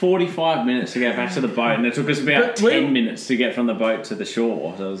like 45 minutes to get back to the boat, and it took us about But we- 10 minutes to get from the boat to the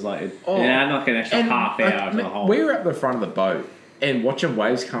shore. So it was like, it had like an extra And half hour to the whole. we were at the front of the boat and watching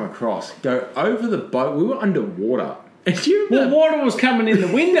waves come across, go over the boat. We were underwater. And do you Well, remember, water was coming in the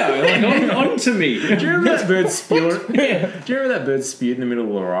window, like onto me. do you remember that bird spewed? Do you remember that bird spewed in the middle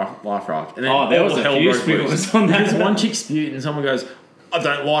of the life raft? And then Oh, there all was a hell few broke loose. spews on that. Because one chick spewed and someone goes, I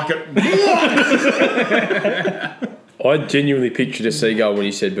don't like it. I genuinely pictured a seagull when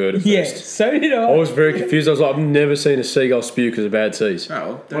you said bird at first. Yeah, so did I. I was very confused. I was like, I've never seen a seagull spew because of bad seas. Oh,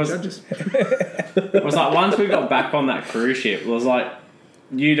 well, don't Was- judge us. It was like once we got back on that cruise ship, it was like,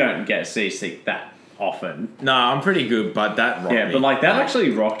 you don't get seasick that often. No, I'm pretty good, but that rocked Yeah, me. but like that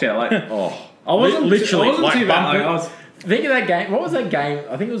actually rocked out. Like, Oh. I wasn't literally, I wasn't like, too bad. Like, bumping- I was, Think of that game. What was that game?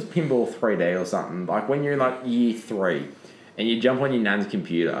 I think it was Pinball 3D or something. Like when you're in like year 3 and you jump on your nan's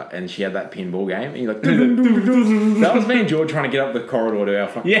computer and she had that pinball game and you're like, that was me and George trying to get up the corridor to our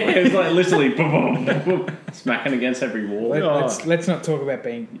fucking. yeah, it was like literally boom, boom, boom, smacking against every wall. Let's not talk about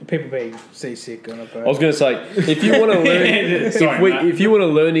people being seasick on a boat. I was going to say, if you want to learn, Sorry, Matt. if you want a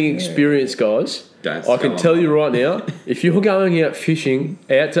learning experience, guys, Don't I can spell tell them. you right now, if you're going out fishing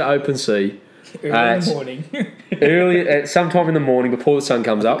out to open sea Early in the morning. early at sometime in the morning before the sun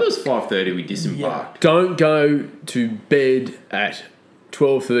comes It up, was 5:30. We disembarked. don't go to bed at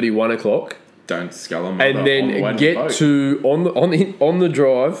 12:30, 1 o'clock, Don't skull a mother and on the way then to get the boat. to on the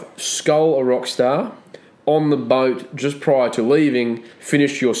drive, scull a rock star on the boat just prior to leaving.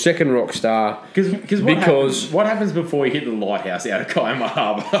 Finish your second rock star Because what happens before you hit the lighthouse out of Kiama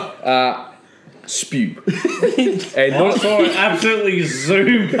Harbour? spew, and I not saw it absolutely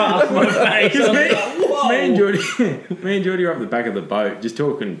zoom past my face. I was like, whoa. Me and Geordie were up the back of the boat just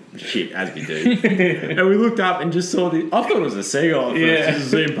talking shit as we do, and we looked up and just saw the. I thought it was a seagull at first, Yeah. just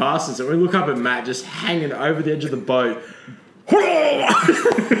zoomed past us, and we look up at Matt just hanging over the edge of the boat.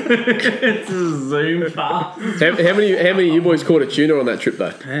 It's a zoom past. how many of you boys caught a tuna on that trip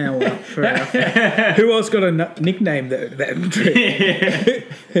though? Ah, well, fair enough. Who else got a nickname that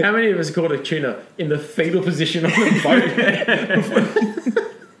trip? How many of us caught a tuna in the fetal position on the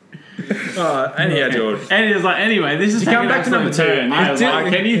boat? Anyhow, George. And he was like, anyway, this is come back to number 2. turn. I was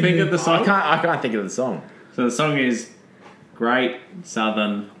like, can you think of the song? I can't think of the song. So the song is Great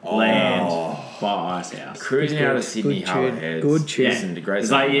Southern Land by Icehouse. Cruising out of Sydney Good Harbour tune. Heads. Good tune. Listen to Great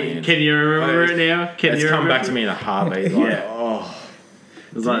It's like, Southern Land. can you remember it now? Can It's you come remember back to me in a heartbeat. Like, Yeah. oh.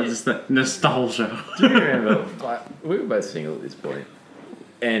 It's like just the nostalgia. Do you remember? Like, we were both single at this point,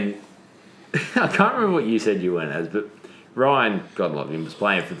 and I can't remember what you said you went as, but Ryan, God love him, was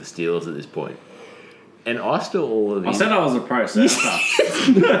playing for the Steelers at this point, and I still all of I these. said I was a pro surfer.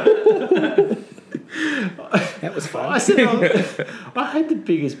 That was fun. I said I had the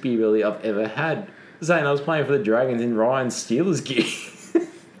biggest beer belly I've ever had. Saying I was playing for the Dragons in Ryan's Steelers gear.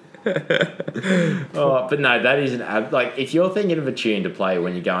 Oh, but no, that is like if you're thinking of a tune to play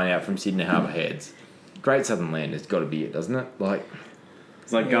when you're going out from Sydney Harbour Heads, Great Southern Land has got to be it, doesn't it? Like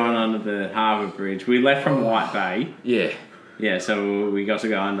It's like going under the harbour bridge. We left from White Bay. yeah. Yeah, so we got to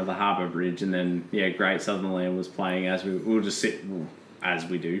go under the harbour bridge, and then Great Southern Land was playing as we'll just sit as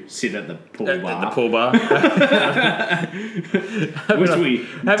we do sit at the pool bar, The pool bar, which we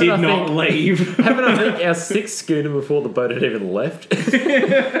did not leave. Having I think our sixth schooner before the boat had even left.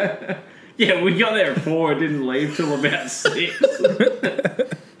 Yeah, we got there at 4 and didn't leave till about 6.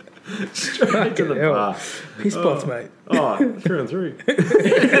 Straight to the hell. bar. Piss pots, mate. Oh, through and through.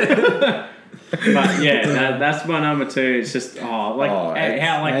 But yeah, that's my number 2. It's just how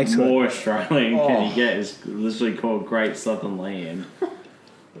excellent. more Australian can you get? It's literally called Great Southern Land.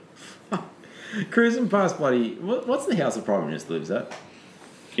 Cruising past bloody what's the house the Prime Minister lives at?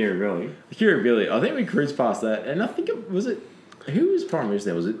 Kirribilli. Kirribilli. I think we cruised past that, and I think who was Prime Minister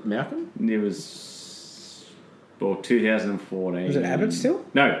there? Was it Malcolm? It was 2014. Was it Abbott still?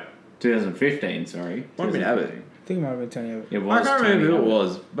 No, 2015. Sorry, Might have been Abbott. I think it might have been Tony Abbott. It was. I can't remember Tony who it Abbott.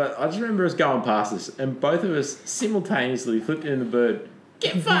 was, but I just remember us going past us, and both of us simultaneously flipped in the bird.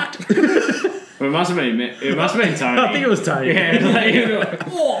 Get fucked! Well, it must have been Tony. I think it was Tony. Yeah.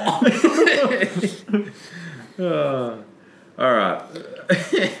 All right.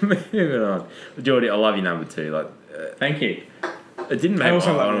 Moving on. Geordie, I love your number 2. Like, Thank you. it didn't make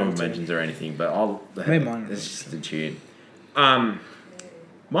also love honorable number 2. mentions or anything, but I'll. Made mine. It's just a tune.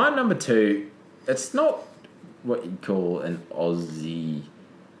 My number 2. It's not what you'd call an Aussie.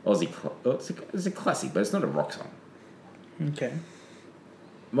 It's a classic, but it's not a rock song. Okay.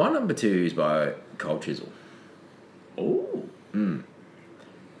 My number 2 is by Cold Chisel. Oh.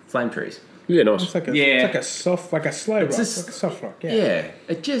 Flame Trees. Yeah, nice. It's like a, Yeah. it's like a soft, like a slow rock, just- like a soft rock. Yeah. Yeah,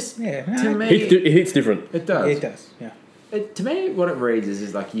 it just Yeah. to me It hits different. it does. Yeah, it does. Yeah. To me, what it reads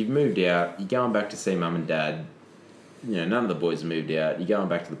is like you've moved out, you're going back to see mum and dad. You know, none of the boys have moved out. You're going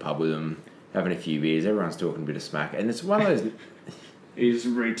back to the pub with them, having a few beers. Everyone's talking a bit of smack, and it's one of those. He's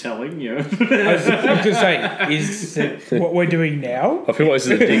retelling you. I was going to say, is it what we're doing now? I feel like this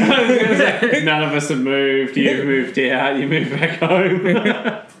is a dig. None of us have moved. You've moved out. You moved back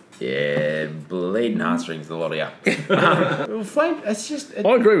home. Yeah, bleeding heartstrings, the lot of you. Well, Flame, it's just.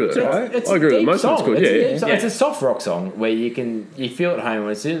 I agree with it. It's I agree a with it. deep Most of it's song. good. It's a Yeah, deep song. yeah. It's a soft rock song where you feel at home.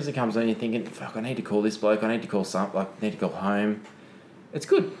 When as soon as it comes on, you're thinking, "Fuck, I need to call this bloke. I need to call I need to go home." It's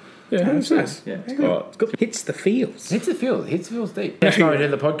good. yeah. That's nice. Yeah. Very good. All right. It's good. Hits the feels. Hits the feels deep. Next time we do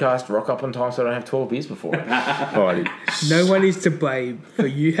the podcast, rock up on time so I don't have 12 beers before it. Alrighty. No one is to blame for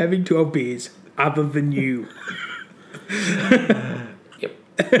you having 12 beers other than you. Yep.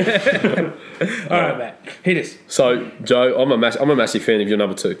 All right, Matt. Hit us. So, Joe, I'm a massive fan of your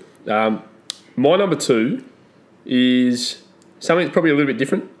number 2. My number 2 is something that's probably a little bit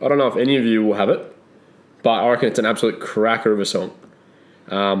different. I don't know if any of you will have it, but I reckon it's an absolute cracker of a song.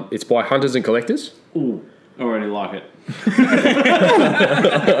 It's by Hunters and Collectors. Ooh, already like it.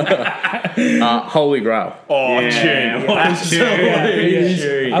 Holy Grail. Oh, Yeah, tune. what a Absolutely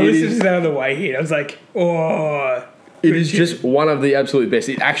tune. I listened to that on the way here. I was like, oh. It is just one of the absolute best.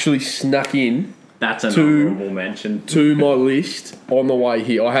 It actually snuck in That's an Two. honourable mention. to my list on the way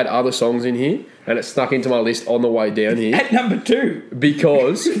here. I had other songs in here, and it snuck into my list on the way down here At number 2.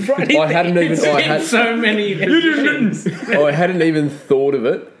 because Right in I hadn't there. even So many. I hadn't even thought of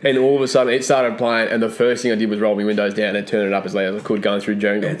it, and all of a sudden it started playing, and the first thing I did was roll my windows down and turn it up as loud as I could going through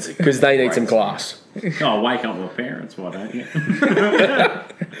Jungle because they need some class. Oh, wake up with parents, why don't you?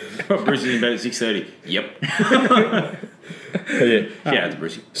 Brucey's in bed at 6:30. Yep. But yeah, Yeah, it's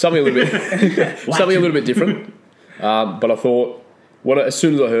Brucey. something a little bit different. But I thought, as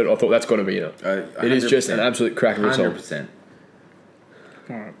soon as I heard it, I thought that's got to be in it. It is just an absolute cracker of a song. 100%.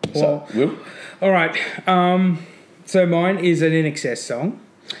 All right. So, Well, Will? all right. So mine is an INXS song,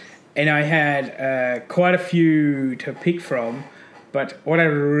 and I had quite a few to pick from, but what I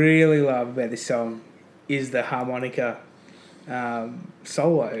really love about this song is the harmonica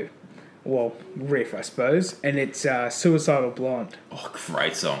solo, well, riff, I suppose, and it's Suicidal Blonde. Oh,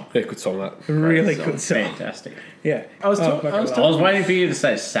 great song. Yeah, good song that. Really song. good song. Fantastic. Yeah. I was fucking I was love waiting for you to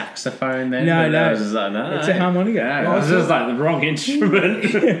say saxophone then. No, but no. I was just like, no. It's a harmonica. Yeah, it was just like the wrong instrument.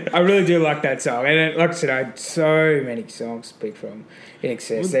 it. I really do like that song. And like I said, I had so many songs to pick from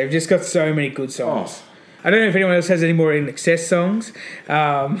INXS. They've just got so many good songs. I don't know if anyone else has any more INXS songs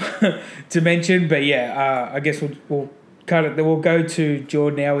to mention, but yeah, I guess we'll cut it. We'll go to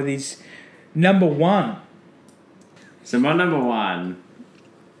Jordan now with his number one. So my number one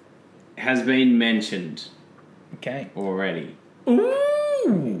has been mentioned Okay. already.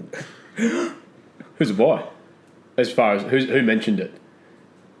 Ooh. Who's it by? As far as who mentioned it?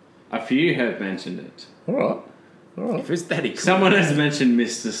 A few have mentioned it. All right. If it's that Someone has mentioned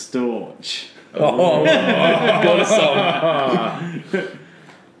Mr. Storch. Got a song.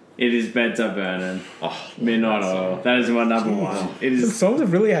 It is Beds Are Burning. Midnight Oil. That is my number one. It The is. songs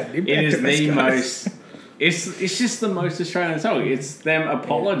have really had an impact. It is on us, the guys. most. It's just the most Australian song. It's them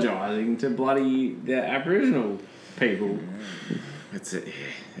apologising to bloody the Aboriginal people. It's a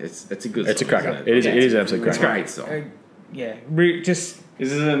good song. It's a cracker. isn't It is an absolute It's a cracker. great song. Yeah, just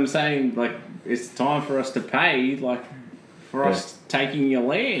This is them saying like it's time for us to pay for us taking your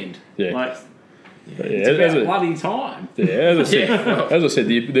land. Yeah. It's as about I- bloody time. as I said,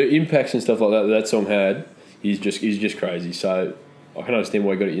 the impacts and stuff like that song had is just crazy. So I can understand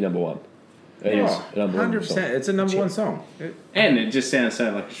why you got it your number one. It is a number one 100%. song. It's a number one song. And it just sounds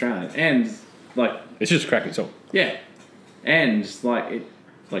so Australian. And It's just a cracking song. yeah. And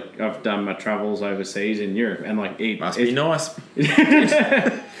I've done my travels overseas in Europe and it Must be nice.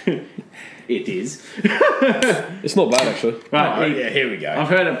 It is. It's not bad actually. Right, Here we go. I've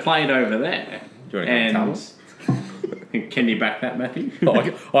heard it played over there. Do you want to come And can you back that, Matthew?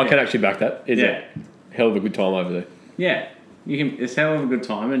 I can actually back that. It's Yeah. a hell of a good time over there. Yeah, you can. It's a hell of a good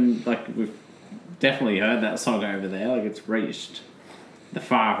time, and we've definitely heard that song over there. It's reached the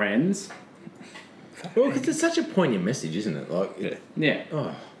far ends. Well, because it's such a poignant message, isn't it? Yeah.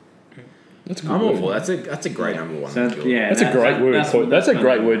 Oh, That's I'm all for that. That's a great number one. So yeah, That's a great word. That's a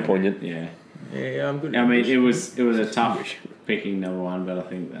great word, poignant. Yeah. Yeah, I'm good. I mean, it was a tough picking number one, but I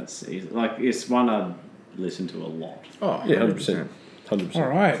think that's easy. It's one I listen to a lot. Oh, Yeah, 100%. 100%. all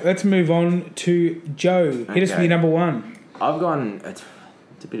right. Let's move on to Joe. Hit us with Okay. your number one. I've gone. It's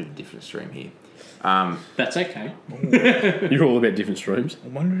a bit of a different stream here. That's okay. You're all about different streams. I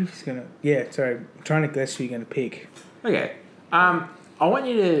wonder if he's gonna. Yeah, sorry. I'm trying to guess who you're gonna pick. Okay. I want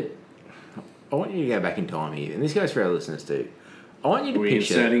you to go back in time here, and this goes for our listeners too. I want you to We're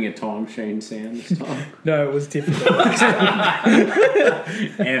picture. inserting a time machine sound this time. No, it was different.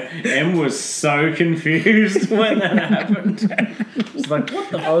 Em was so confused when that happened. It's like,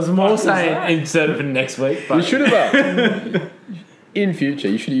 what the I was more saying insert it for next week, but You should have. In future,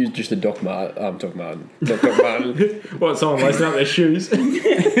 you should use just a Doc Martin. Doc Martin. Doc Martin. what? Someone lacing up their shoes.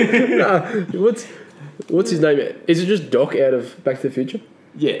 What's his name? Is it just Doc out of Back to the Future?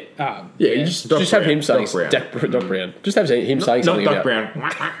 Yeah. Yeah, you just have him saying Doc Brown. Doc Brown. Just have him saying Not something Doc about.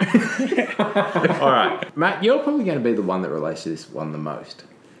 Brown. All right, Matt, you're probably going to be the one that relates to this one the most.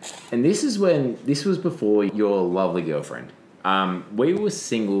 And this was before your lovely girlfriend. We were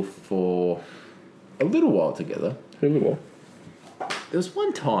single for a little while together. Who will? There was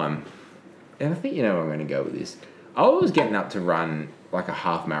one time, and I think you know where I'm going to go with this. I was getting up to run like a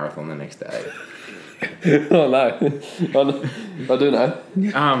half marathon the next day. Oh no, I do know.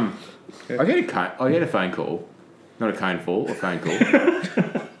 I get a phone call, not a cone fall, a phone call.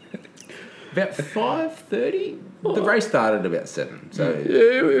 About 5:30. The race started about 7, so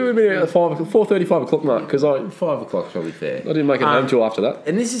Yeah, it would have been at the 4:30, 5 o'clock mark because I 5 o'clock's probably fair. didn't make it home till after that.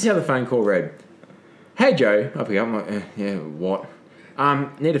 And this is how the phone call read. Hey Joe, up here. I'm like, yeah, what?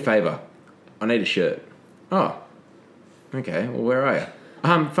 Need a favour. I need a shirt. Oh, okay. Well, where are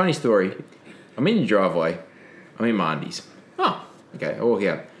you? Funny story. I'm in your driveway. I'm in my undies. Oh, okay. I walk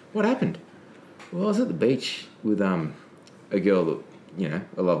out. What happened? Well, I was at the beach with a girl that,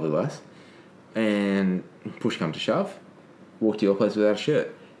 a lovely lass, and push come to shove, walked to your place without a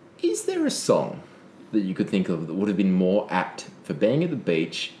shirt. Is there a song that you could think of that would have been more apt for being at the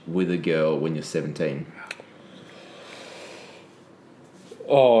beach with a girl when you're 17?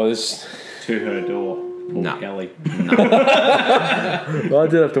 Oh, this. To her door. Paul No. Kelly. I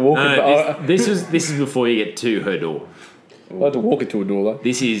did have to walk. This is before you get to her door. I had to walk it to a door though.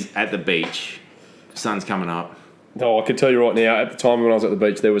 This is at the beach. Sun's coming up. No, I can tell you right now. At the time when I was at the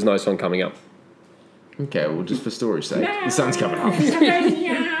beach, there was no sun coming up. Okay, well, just for story's sake, the sun's coming up.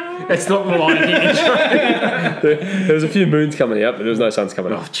 That's not the line here. There was a few moons coming out, but there was no suns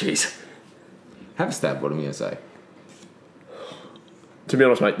coming Oh, up. jeez. Have a stab. What am I going to say? To be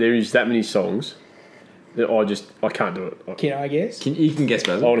honest, mate, there is that many songs that I can't do it. Can I guess? You can guess, I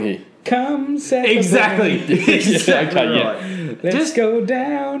Basil. want to hear. Come celebrate. Exactly. Yeah. Let's Just- go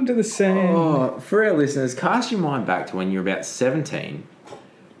down to the sand. Oh, for our listeners, cast your mind back to when you're about 17.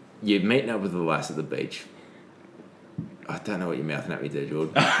 You're meeting up with the lass at the beach. I don't know what you're mouthing at me there,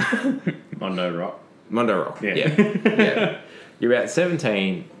 Jordan. Mondo Rock. Mondo Rock. Yeah. Yeah. You're about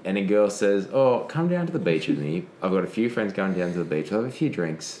 17, and a girl says, "Oh, come down to the beach with me. I've got a few friends going down to the beach. I'll have a few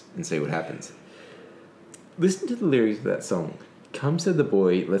drinks and see what happens." Listen to the lyrics of that song. "Come," said the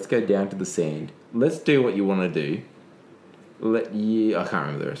boy, "let's go down to the sand. Let's do what you want to do. I can't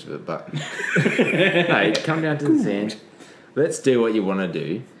remember the rest of it, but hey, come down to the sand. Let's do what you want to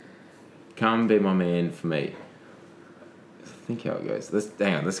do. Come be my man for me." I think how it goes.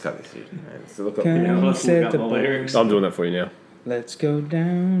 Hang on, let's cut this here. Let's look up here. Let's look up the lyrics. I'm doing that for you now. Let's go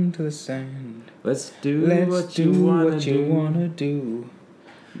down to the sand. Let's do Let's what do you want what to you do. wanna do.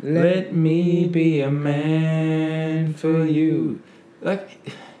 Let me be a man for you. Like,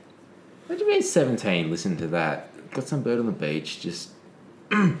 imagine being 17, listen to that. Got some bird on the beach, just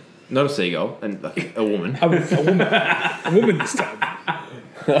not a seagull, and like a woman. A woman this time.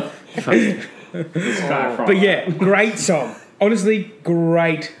 But yeah, great song. Honestly,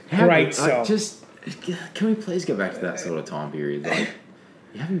 great song. Can we please go back to that sort of time period? Like,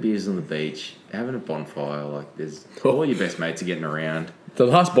 you're having beers on the beach, having a bonfire, like there's all your best mates are getting around. The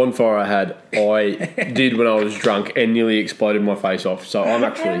last bonfire I had, I did when I was drunk and nearly exploded my face off. So I'm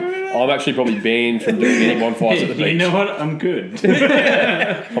actually probably banned from doing any bonfires at the beach. You know what? I'm good.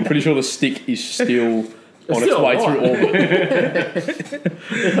 I'm pretty sure the stick is still on its way through orbit.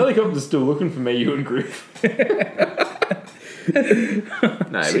 The helicopter's still looking for me, you and Griff. No,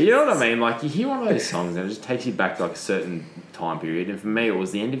 but you know what I mean? Like, you hear one of those songs and it just takes you back to like a certain time period. And for me, it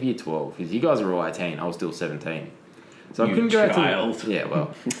was the end of year 12. Because you guys were all 18, I was still 17. So I couldn't go out to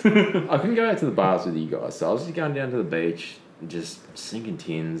I couldn't go out to the bars with you guys. So I was just going down to the beach, just sinking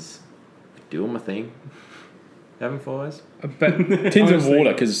tins, doing my thing, having fires. But Tins of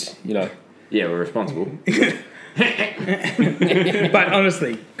water, because, you know. Yeah, we're responsible. But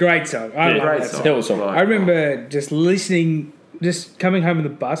honestly, great song. I love great that song. Hell of a song. Like, I remember just listening, just coming home on the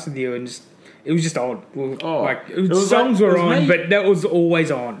bus with you, and just it was just on. Songs were on, but that was always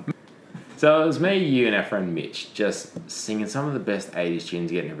on. So it was me, you, and our friend Mitch just singing some of the best 80s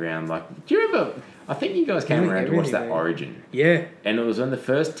tunes getting around. Like, do you remember? I think you guys came around to watch that Origin. Yeah. And it was when the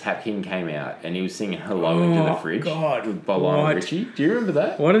first Tap King came out and he was singing Hello Into the Fridge with Lionel Richie. Do you remember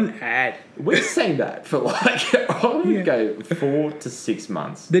that? What an ad. We sang that for like, I would go 4 to 6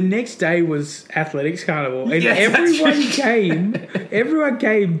 months. The next day was Athletics Carnival, and Yes, everyone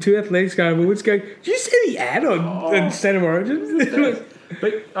came to Athletics Carnival, which go, did you see the ad on State of Origin?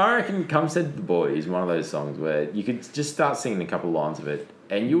 But I reckon Come Said the Boy is one of those songs where you could just start singing a couple of lines of it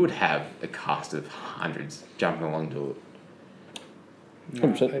and you would have a cast of hundreds jumping along to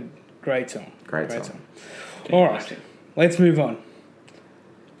it. Great song. Great song. All right, let's move on.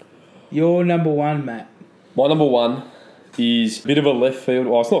 Your number one, Matt. My number one is a bit of a left field.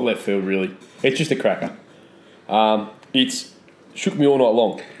 Well, it's not left field, really. It's just a cracker. It's Shook Me All Night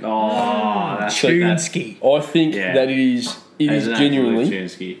Long. Oh, that's Tuneski. I think that it is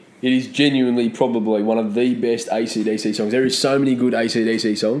genuinely probably one of the best AC/DC songs. There is so many good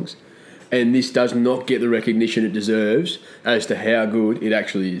AC/DC songs, and this does not get the recognition it deserves as to how good it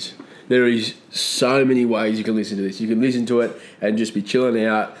actually is. There is so many ways you can listen to this. You can listen to it and just be chilling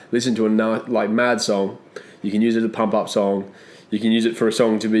out, listen to a mad song. You can use it as a pump-up song. You can use it for a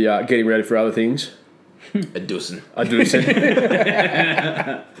song to be getting ready for other things. A dozen. I just think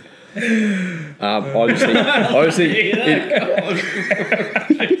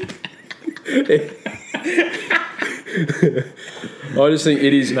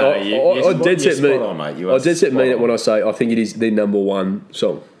it is. No, I dead set mean it when I on. say I think it is the number one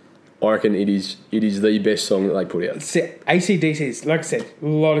song. I reckon it is the best song that they put out. AC/DC's, like I said, a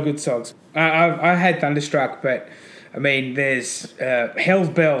lot of good songs. I had Thunderstruck, but I mean, there's Hell's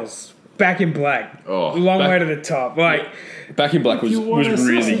Bells, Back in Black, Long Way to the Top. Like, Back in Black was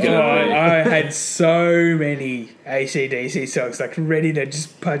really good. I had so many AC/DC songs, like ready to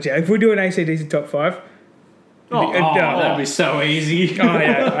just punch out. If we do an AC/DC top 5. That'd be so easy. Oh,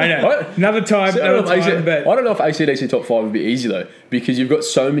 yeah, I know. What? Another time, but I don't know if AC/DC top 5 would be easy though, because you've got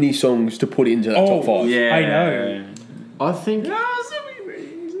so many songs to put into that top 5. Yeah, I know. I think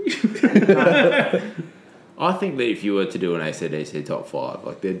I think that if you were to do an AC/DC top 5,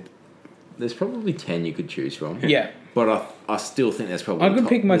 like there's probably 10 you could choose from. Yeah. But I still think that's probably I could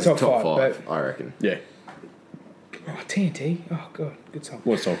pick my top 5, but I reckon. Yeah. Oh, TNT. Oh, God. Good song.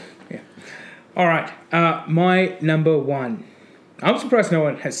 What song? Yeah. All right. My number one. I'm surprised no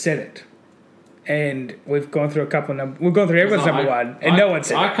one has said it. And we've gone through we've gone through everyone's number one, and no one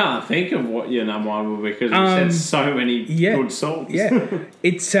said it. I can't think of what your number one was because you said so many good songs. Yeah.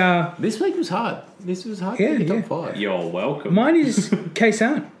 It's... This week was hard. This was hard to get top 5. You're welcome. Mine is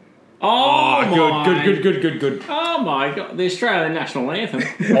K-Sun. Good. Oh my God, the Australian national anthem.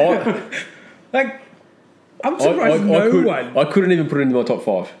 Like, I'm surprised I couldn't even put it into my top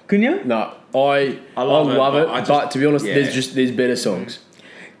 5. Couldn't you? No, I love it, but to be honest, there's better songs.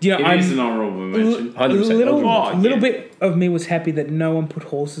 You know, It is an honourable mention. 100%. A little bit of me was happy that no one put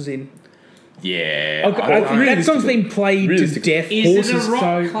horses in. Yeah. That song's been played to death. Is it a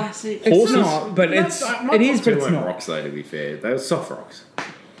rock classic? It's not, but it is, but it's not. Rocks, though, to be fair. They were soft rocks.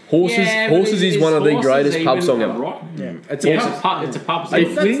 Horses is one of the greatest pub songs ever. Rock? Yeah. It's a pub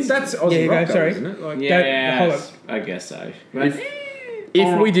song. That's Aussie Rock, sorry. isn't it? Like, Yeah, I guess so. But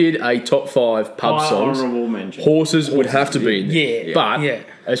If we did a top 5 pub songs, honourable mention. horses would have to be in there. Yeah. But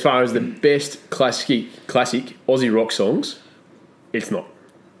as far as the best classic Aussie rock songs, it's not.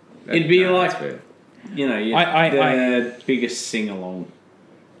 It'd be like, fair. you know, the biggest sing-along.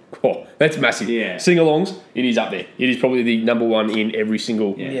 Oh, that's massive. Yeah. Sing-alongs, it is up there. It is probably the number one in every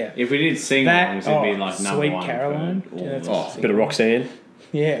single... Yeah. If we did sing-alongs, it'd be like number Sweet one. Caroline. Bit of Roxanne.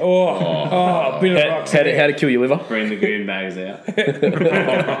 Yeah. Oh, bit of rock. How to kill your liver. Bring the goon bags out.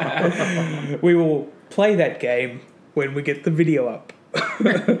 We will play that game when we get the video up.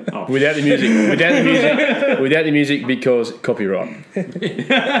 Without the music. Without the music because copyright.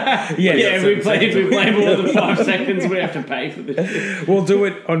 If we play more than 5 seconds, we have to pay for this. We'll do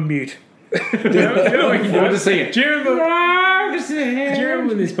it on mute. We'll just sing it. Do you remember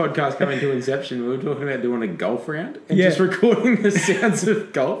when this podcast came into inception? We were talking about doing a golf round and just recording the sounds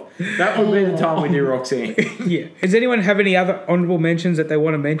of golf. That would be the time we do Roxanne. Yeah. Does anyone have any other honourable mentions that they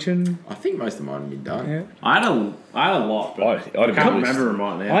want to mention? I think most of mine have been done. Yeah. I had a lot, but I can't remember them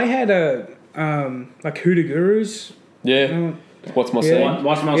right now. I had a like Hoodoo Gurus. Yeah. What's my scene?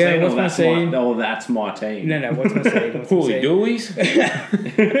 What's my Yeah, scene? what's my scene? That's my team. No, what's my scene? What's my Holy scene? doolies.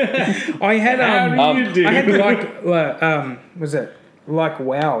 I had How do you do? I had was it like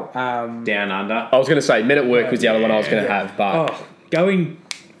wow? Down Under. I was going to say Men at Work was the other one I was going to have, but Going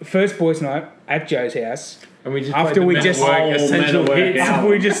first boys' night at Joe's house. And we just After we just essential hits. after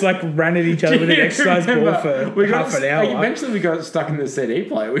we just like ran at each other with an exercise ball for half an hour. Eventually, we got stuck in the CD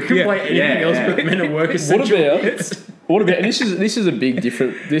player. We couldn't play anything else but Men at Work. What about and this is a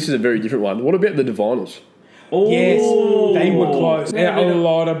very different one. What about the Divinals? Yes, they were close. There are a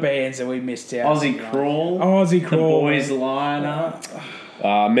lot of bands that we missed out. Aussie Crawl. Aussie Crawl. The Boys Liner.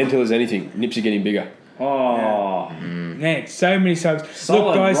 Mental as anything. Nips are getting bigger. Oh. Man, so many songs. Solid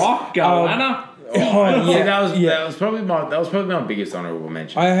Look, guys, rock, Goanna. That was probably my biggest honourable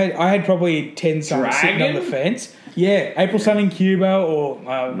mention. I had probably 10 songs sitting on the fence. Yeah, April Sun in Cuba or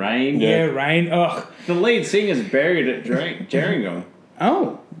Rain. Yeah, Rain. Ugh. The lead singer's buried at Gerringong.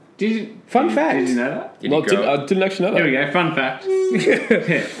 Oh, fun fact. Did you know that? I didn't actually know that. Here we go. Fun fact. Or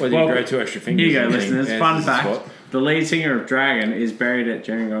did you grow 2 extra fingers? Here you go, and listeners. think, Fun this is fact. what- The lead singer of Dragon is buried at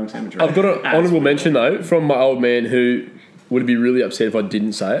Gerringong Cemetery. I've got an honourable mention though from my old man who would be really upset if I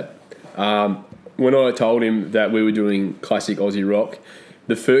didn't say it. When I told him that we were doing classic Aussie rock,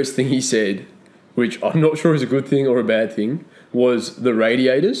 the first thing he said, which I'm not sure is a good thing or a bad thing, was the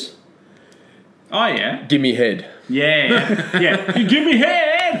Radiators. Oh yeah. Give me head. Yeah. Yeah. You give me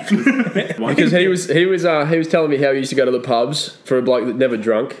head. Because he was telling me how he used to go to the pubs for a bloke that never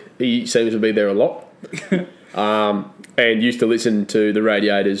drunk. He seems to be there a lot, and used to listen to the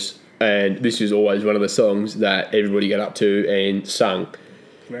Radiators. And this is always one of the songs that everybody got up to and sung.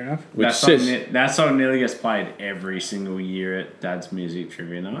 Fair enough. That song nearly gets played every single year at Dad's Music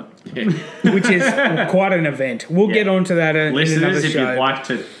Trivia Night. Which is quite an event. We'll get onto that in another Listeners, if show. you'd like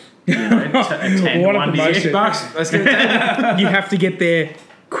to attend What a one promotion. year, Bucks, let's get it. You have to get there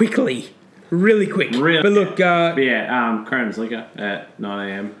quickly. Really quick. Really. But look, But yeah, Crohn's Liquor at 9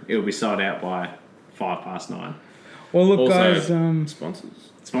 a.m. It'll be sold out by 9:05. well, look, Also, guys. sponsors.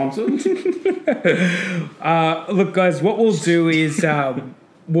 Sponsored? Look, guys. What we'll do is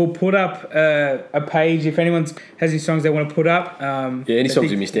we'll put up a page if anyone has any songs they want to put up. Any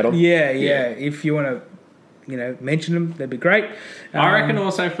songs you missed out on. Yeah. If you want to, mention them, that'd be great. I reckon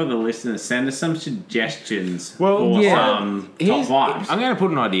also for the listeners, send us some suggestions Well, for yeah. some top fives. I'm going to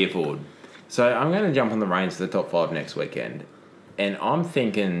put an idea forward. So I'm going to jump on the reins to the top 5 next weekend. And I'm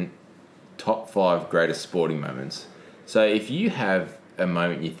thinking top 5 greatest sporting moments. So if you have a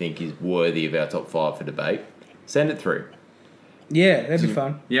moment you think is worthy of our top 5 for debate, send it through. Yeah, that'd be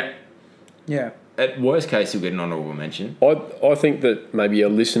fun. Yeah. Yeah. At worst case, you'll get an honourable mention. I think that maybe a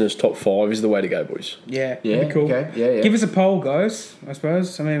listener's top 5 is the way to go, boys. Yeah, that'd be cool. Okay. Yeah. Give us a poll, guys. I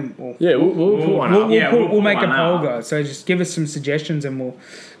suppose. I mean, we'll We'll put one up. we'll make a one poll, up. guys. So just give us some suggestions, and we'll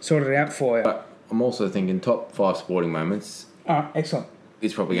sort it out for you. But I'm also thinking top 5 sporting moments Excellent.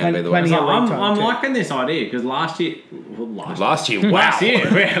 is probably going to be the Plenty way. of lead time I'm too. liking this idea because last year, Last year, wow. last year,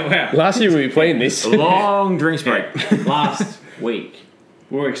 wow. Last year we were playing this. Long drinks break. Last week,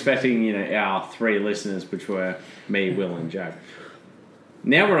 we're expecting, our 3 listeners, which were me, Will, and Joe.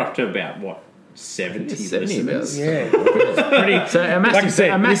 Now we're up to about, 70 listeners? Yeah. Pretty, So a massive, like I said,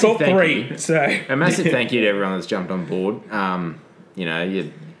 a we massive thought thank 3. you. So A massive thank you to everyone that's jumped on board.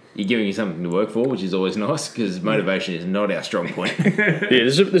 You're giving you something to work for, which is always nice because motivation is not our strong point. Yeah,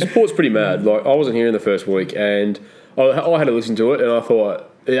 the support's pretty mad. Like, I wasn't here in the first week, and I had to listen to it, and I thought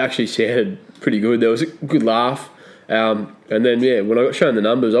it actually sounded pretty good. There was a good laugh, and then when I got shown the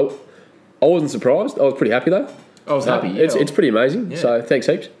numbers, I wasn't surprised. I was pretty happy though. I was happy. Yeah. It's pretty amazing. Yeah. So thanks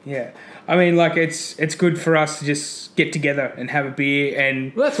heaps. yeah, I mean, like it's good for us to just get together and have a beer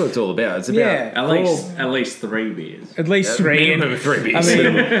and Well, that's what it's all about. It's about Yeah. At least 3 beers. at least 3. minimum And, of 3 beers. I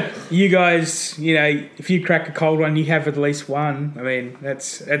mean, you guys, if you crack a cold one, you have at least one. I mean,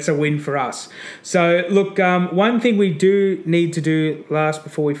 that's a win for us. So, look, one thing we do need to do last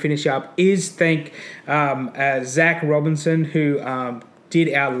before we finish up is thank Zach Robinson, who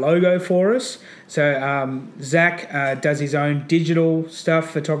did our logo for us. So Zach does his own digital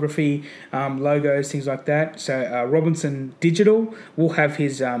stuff, photography, logos, things like that. So Robinson Digital will have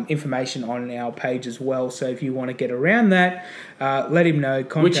his information on our page as well. So if you want to get around that, let him know.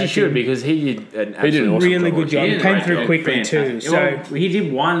 Contact Which you should him. because he did an He did an awesome Really job. good job. He He did a came great through job. quickly too. Fantastic. So Well, he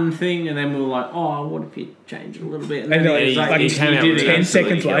did one thing, and then we were like, what if you change it a little bit? And And then like, he was like he came out did with it 10 absolutely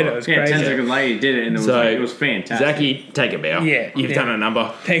seconds later, killer. it was Yeah, crazy. 10 seconds later he did it, and So, it was fantastic. Zachy, take a bow. Yeah, You've yeah. done a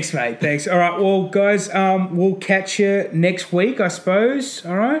number. Thanks, mate. Thanks. All right. Well, guys, we'll catch you next week, I suppose.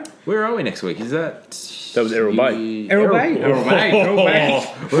 All right. Where are we next week? Is that... That was Errol Bay. Errol Bay? Errol Bay, Errol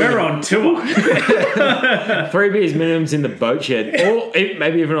Bay. We're on tour. 3 beers minimums in the boat shed. Or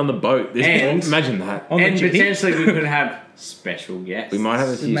maybe even on the boat. And- Imagine that. On the And jetty. potentially we could have special guests. We might have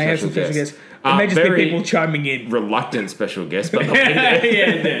a few May have special some special guests. guests. There may just be Very people chiming in. reluctant special guests, but they'll be there.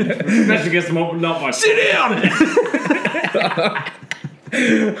 yeah, special guests, not my. Sit down!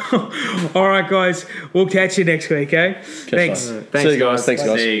 All right, guys. We'll catch you next week, okay? Thanks. Thanks, See you guys. Thanks,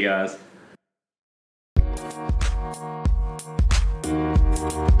 guys. See you guys.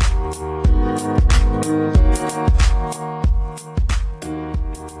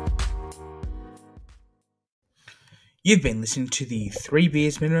 You've been listening to the 3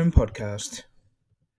 Beers Minimum podcast.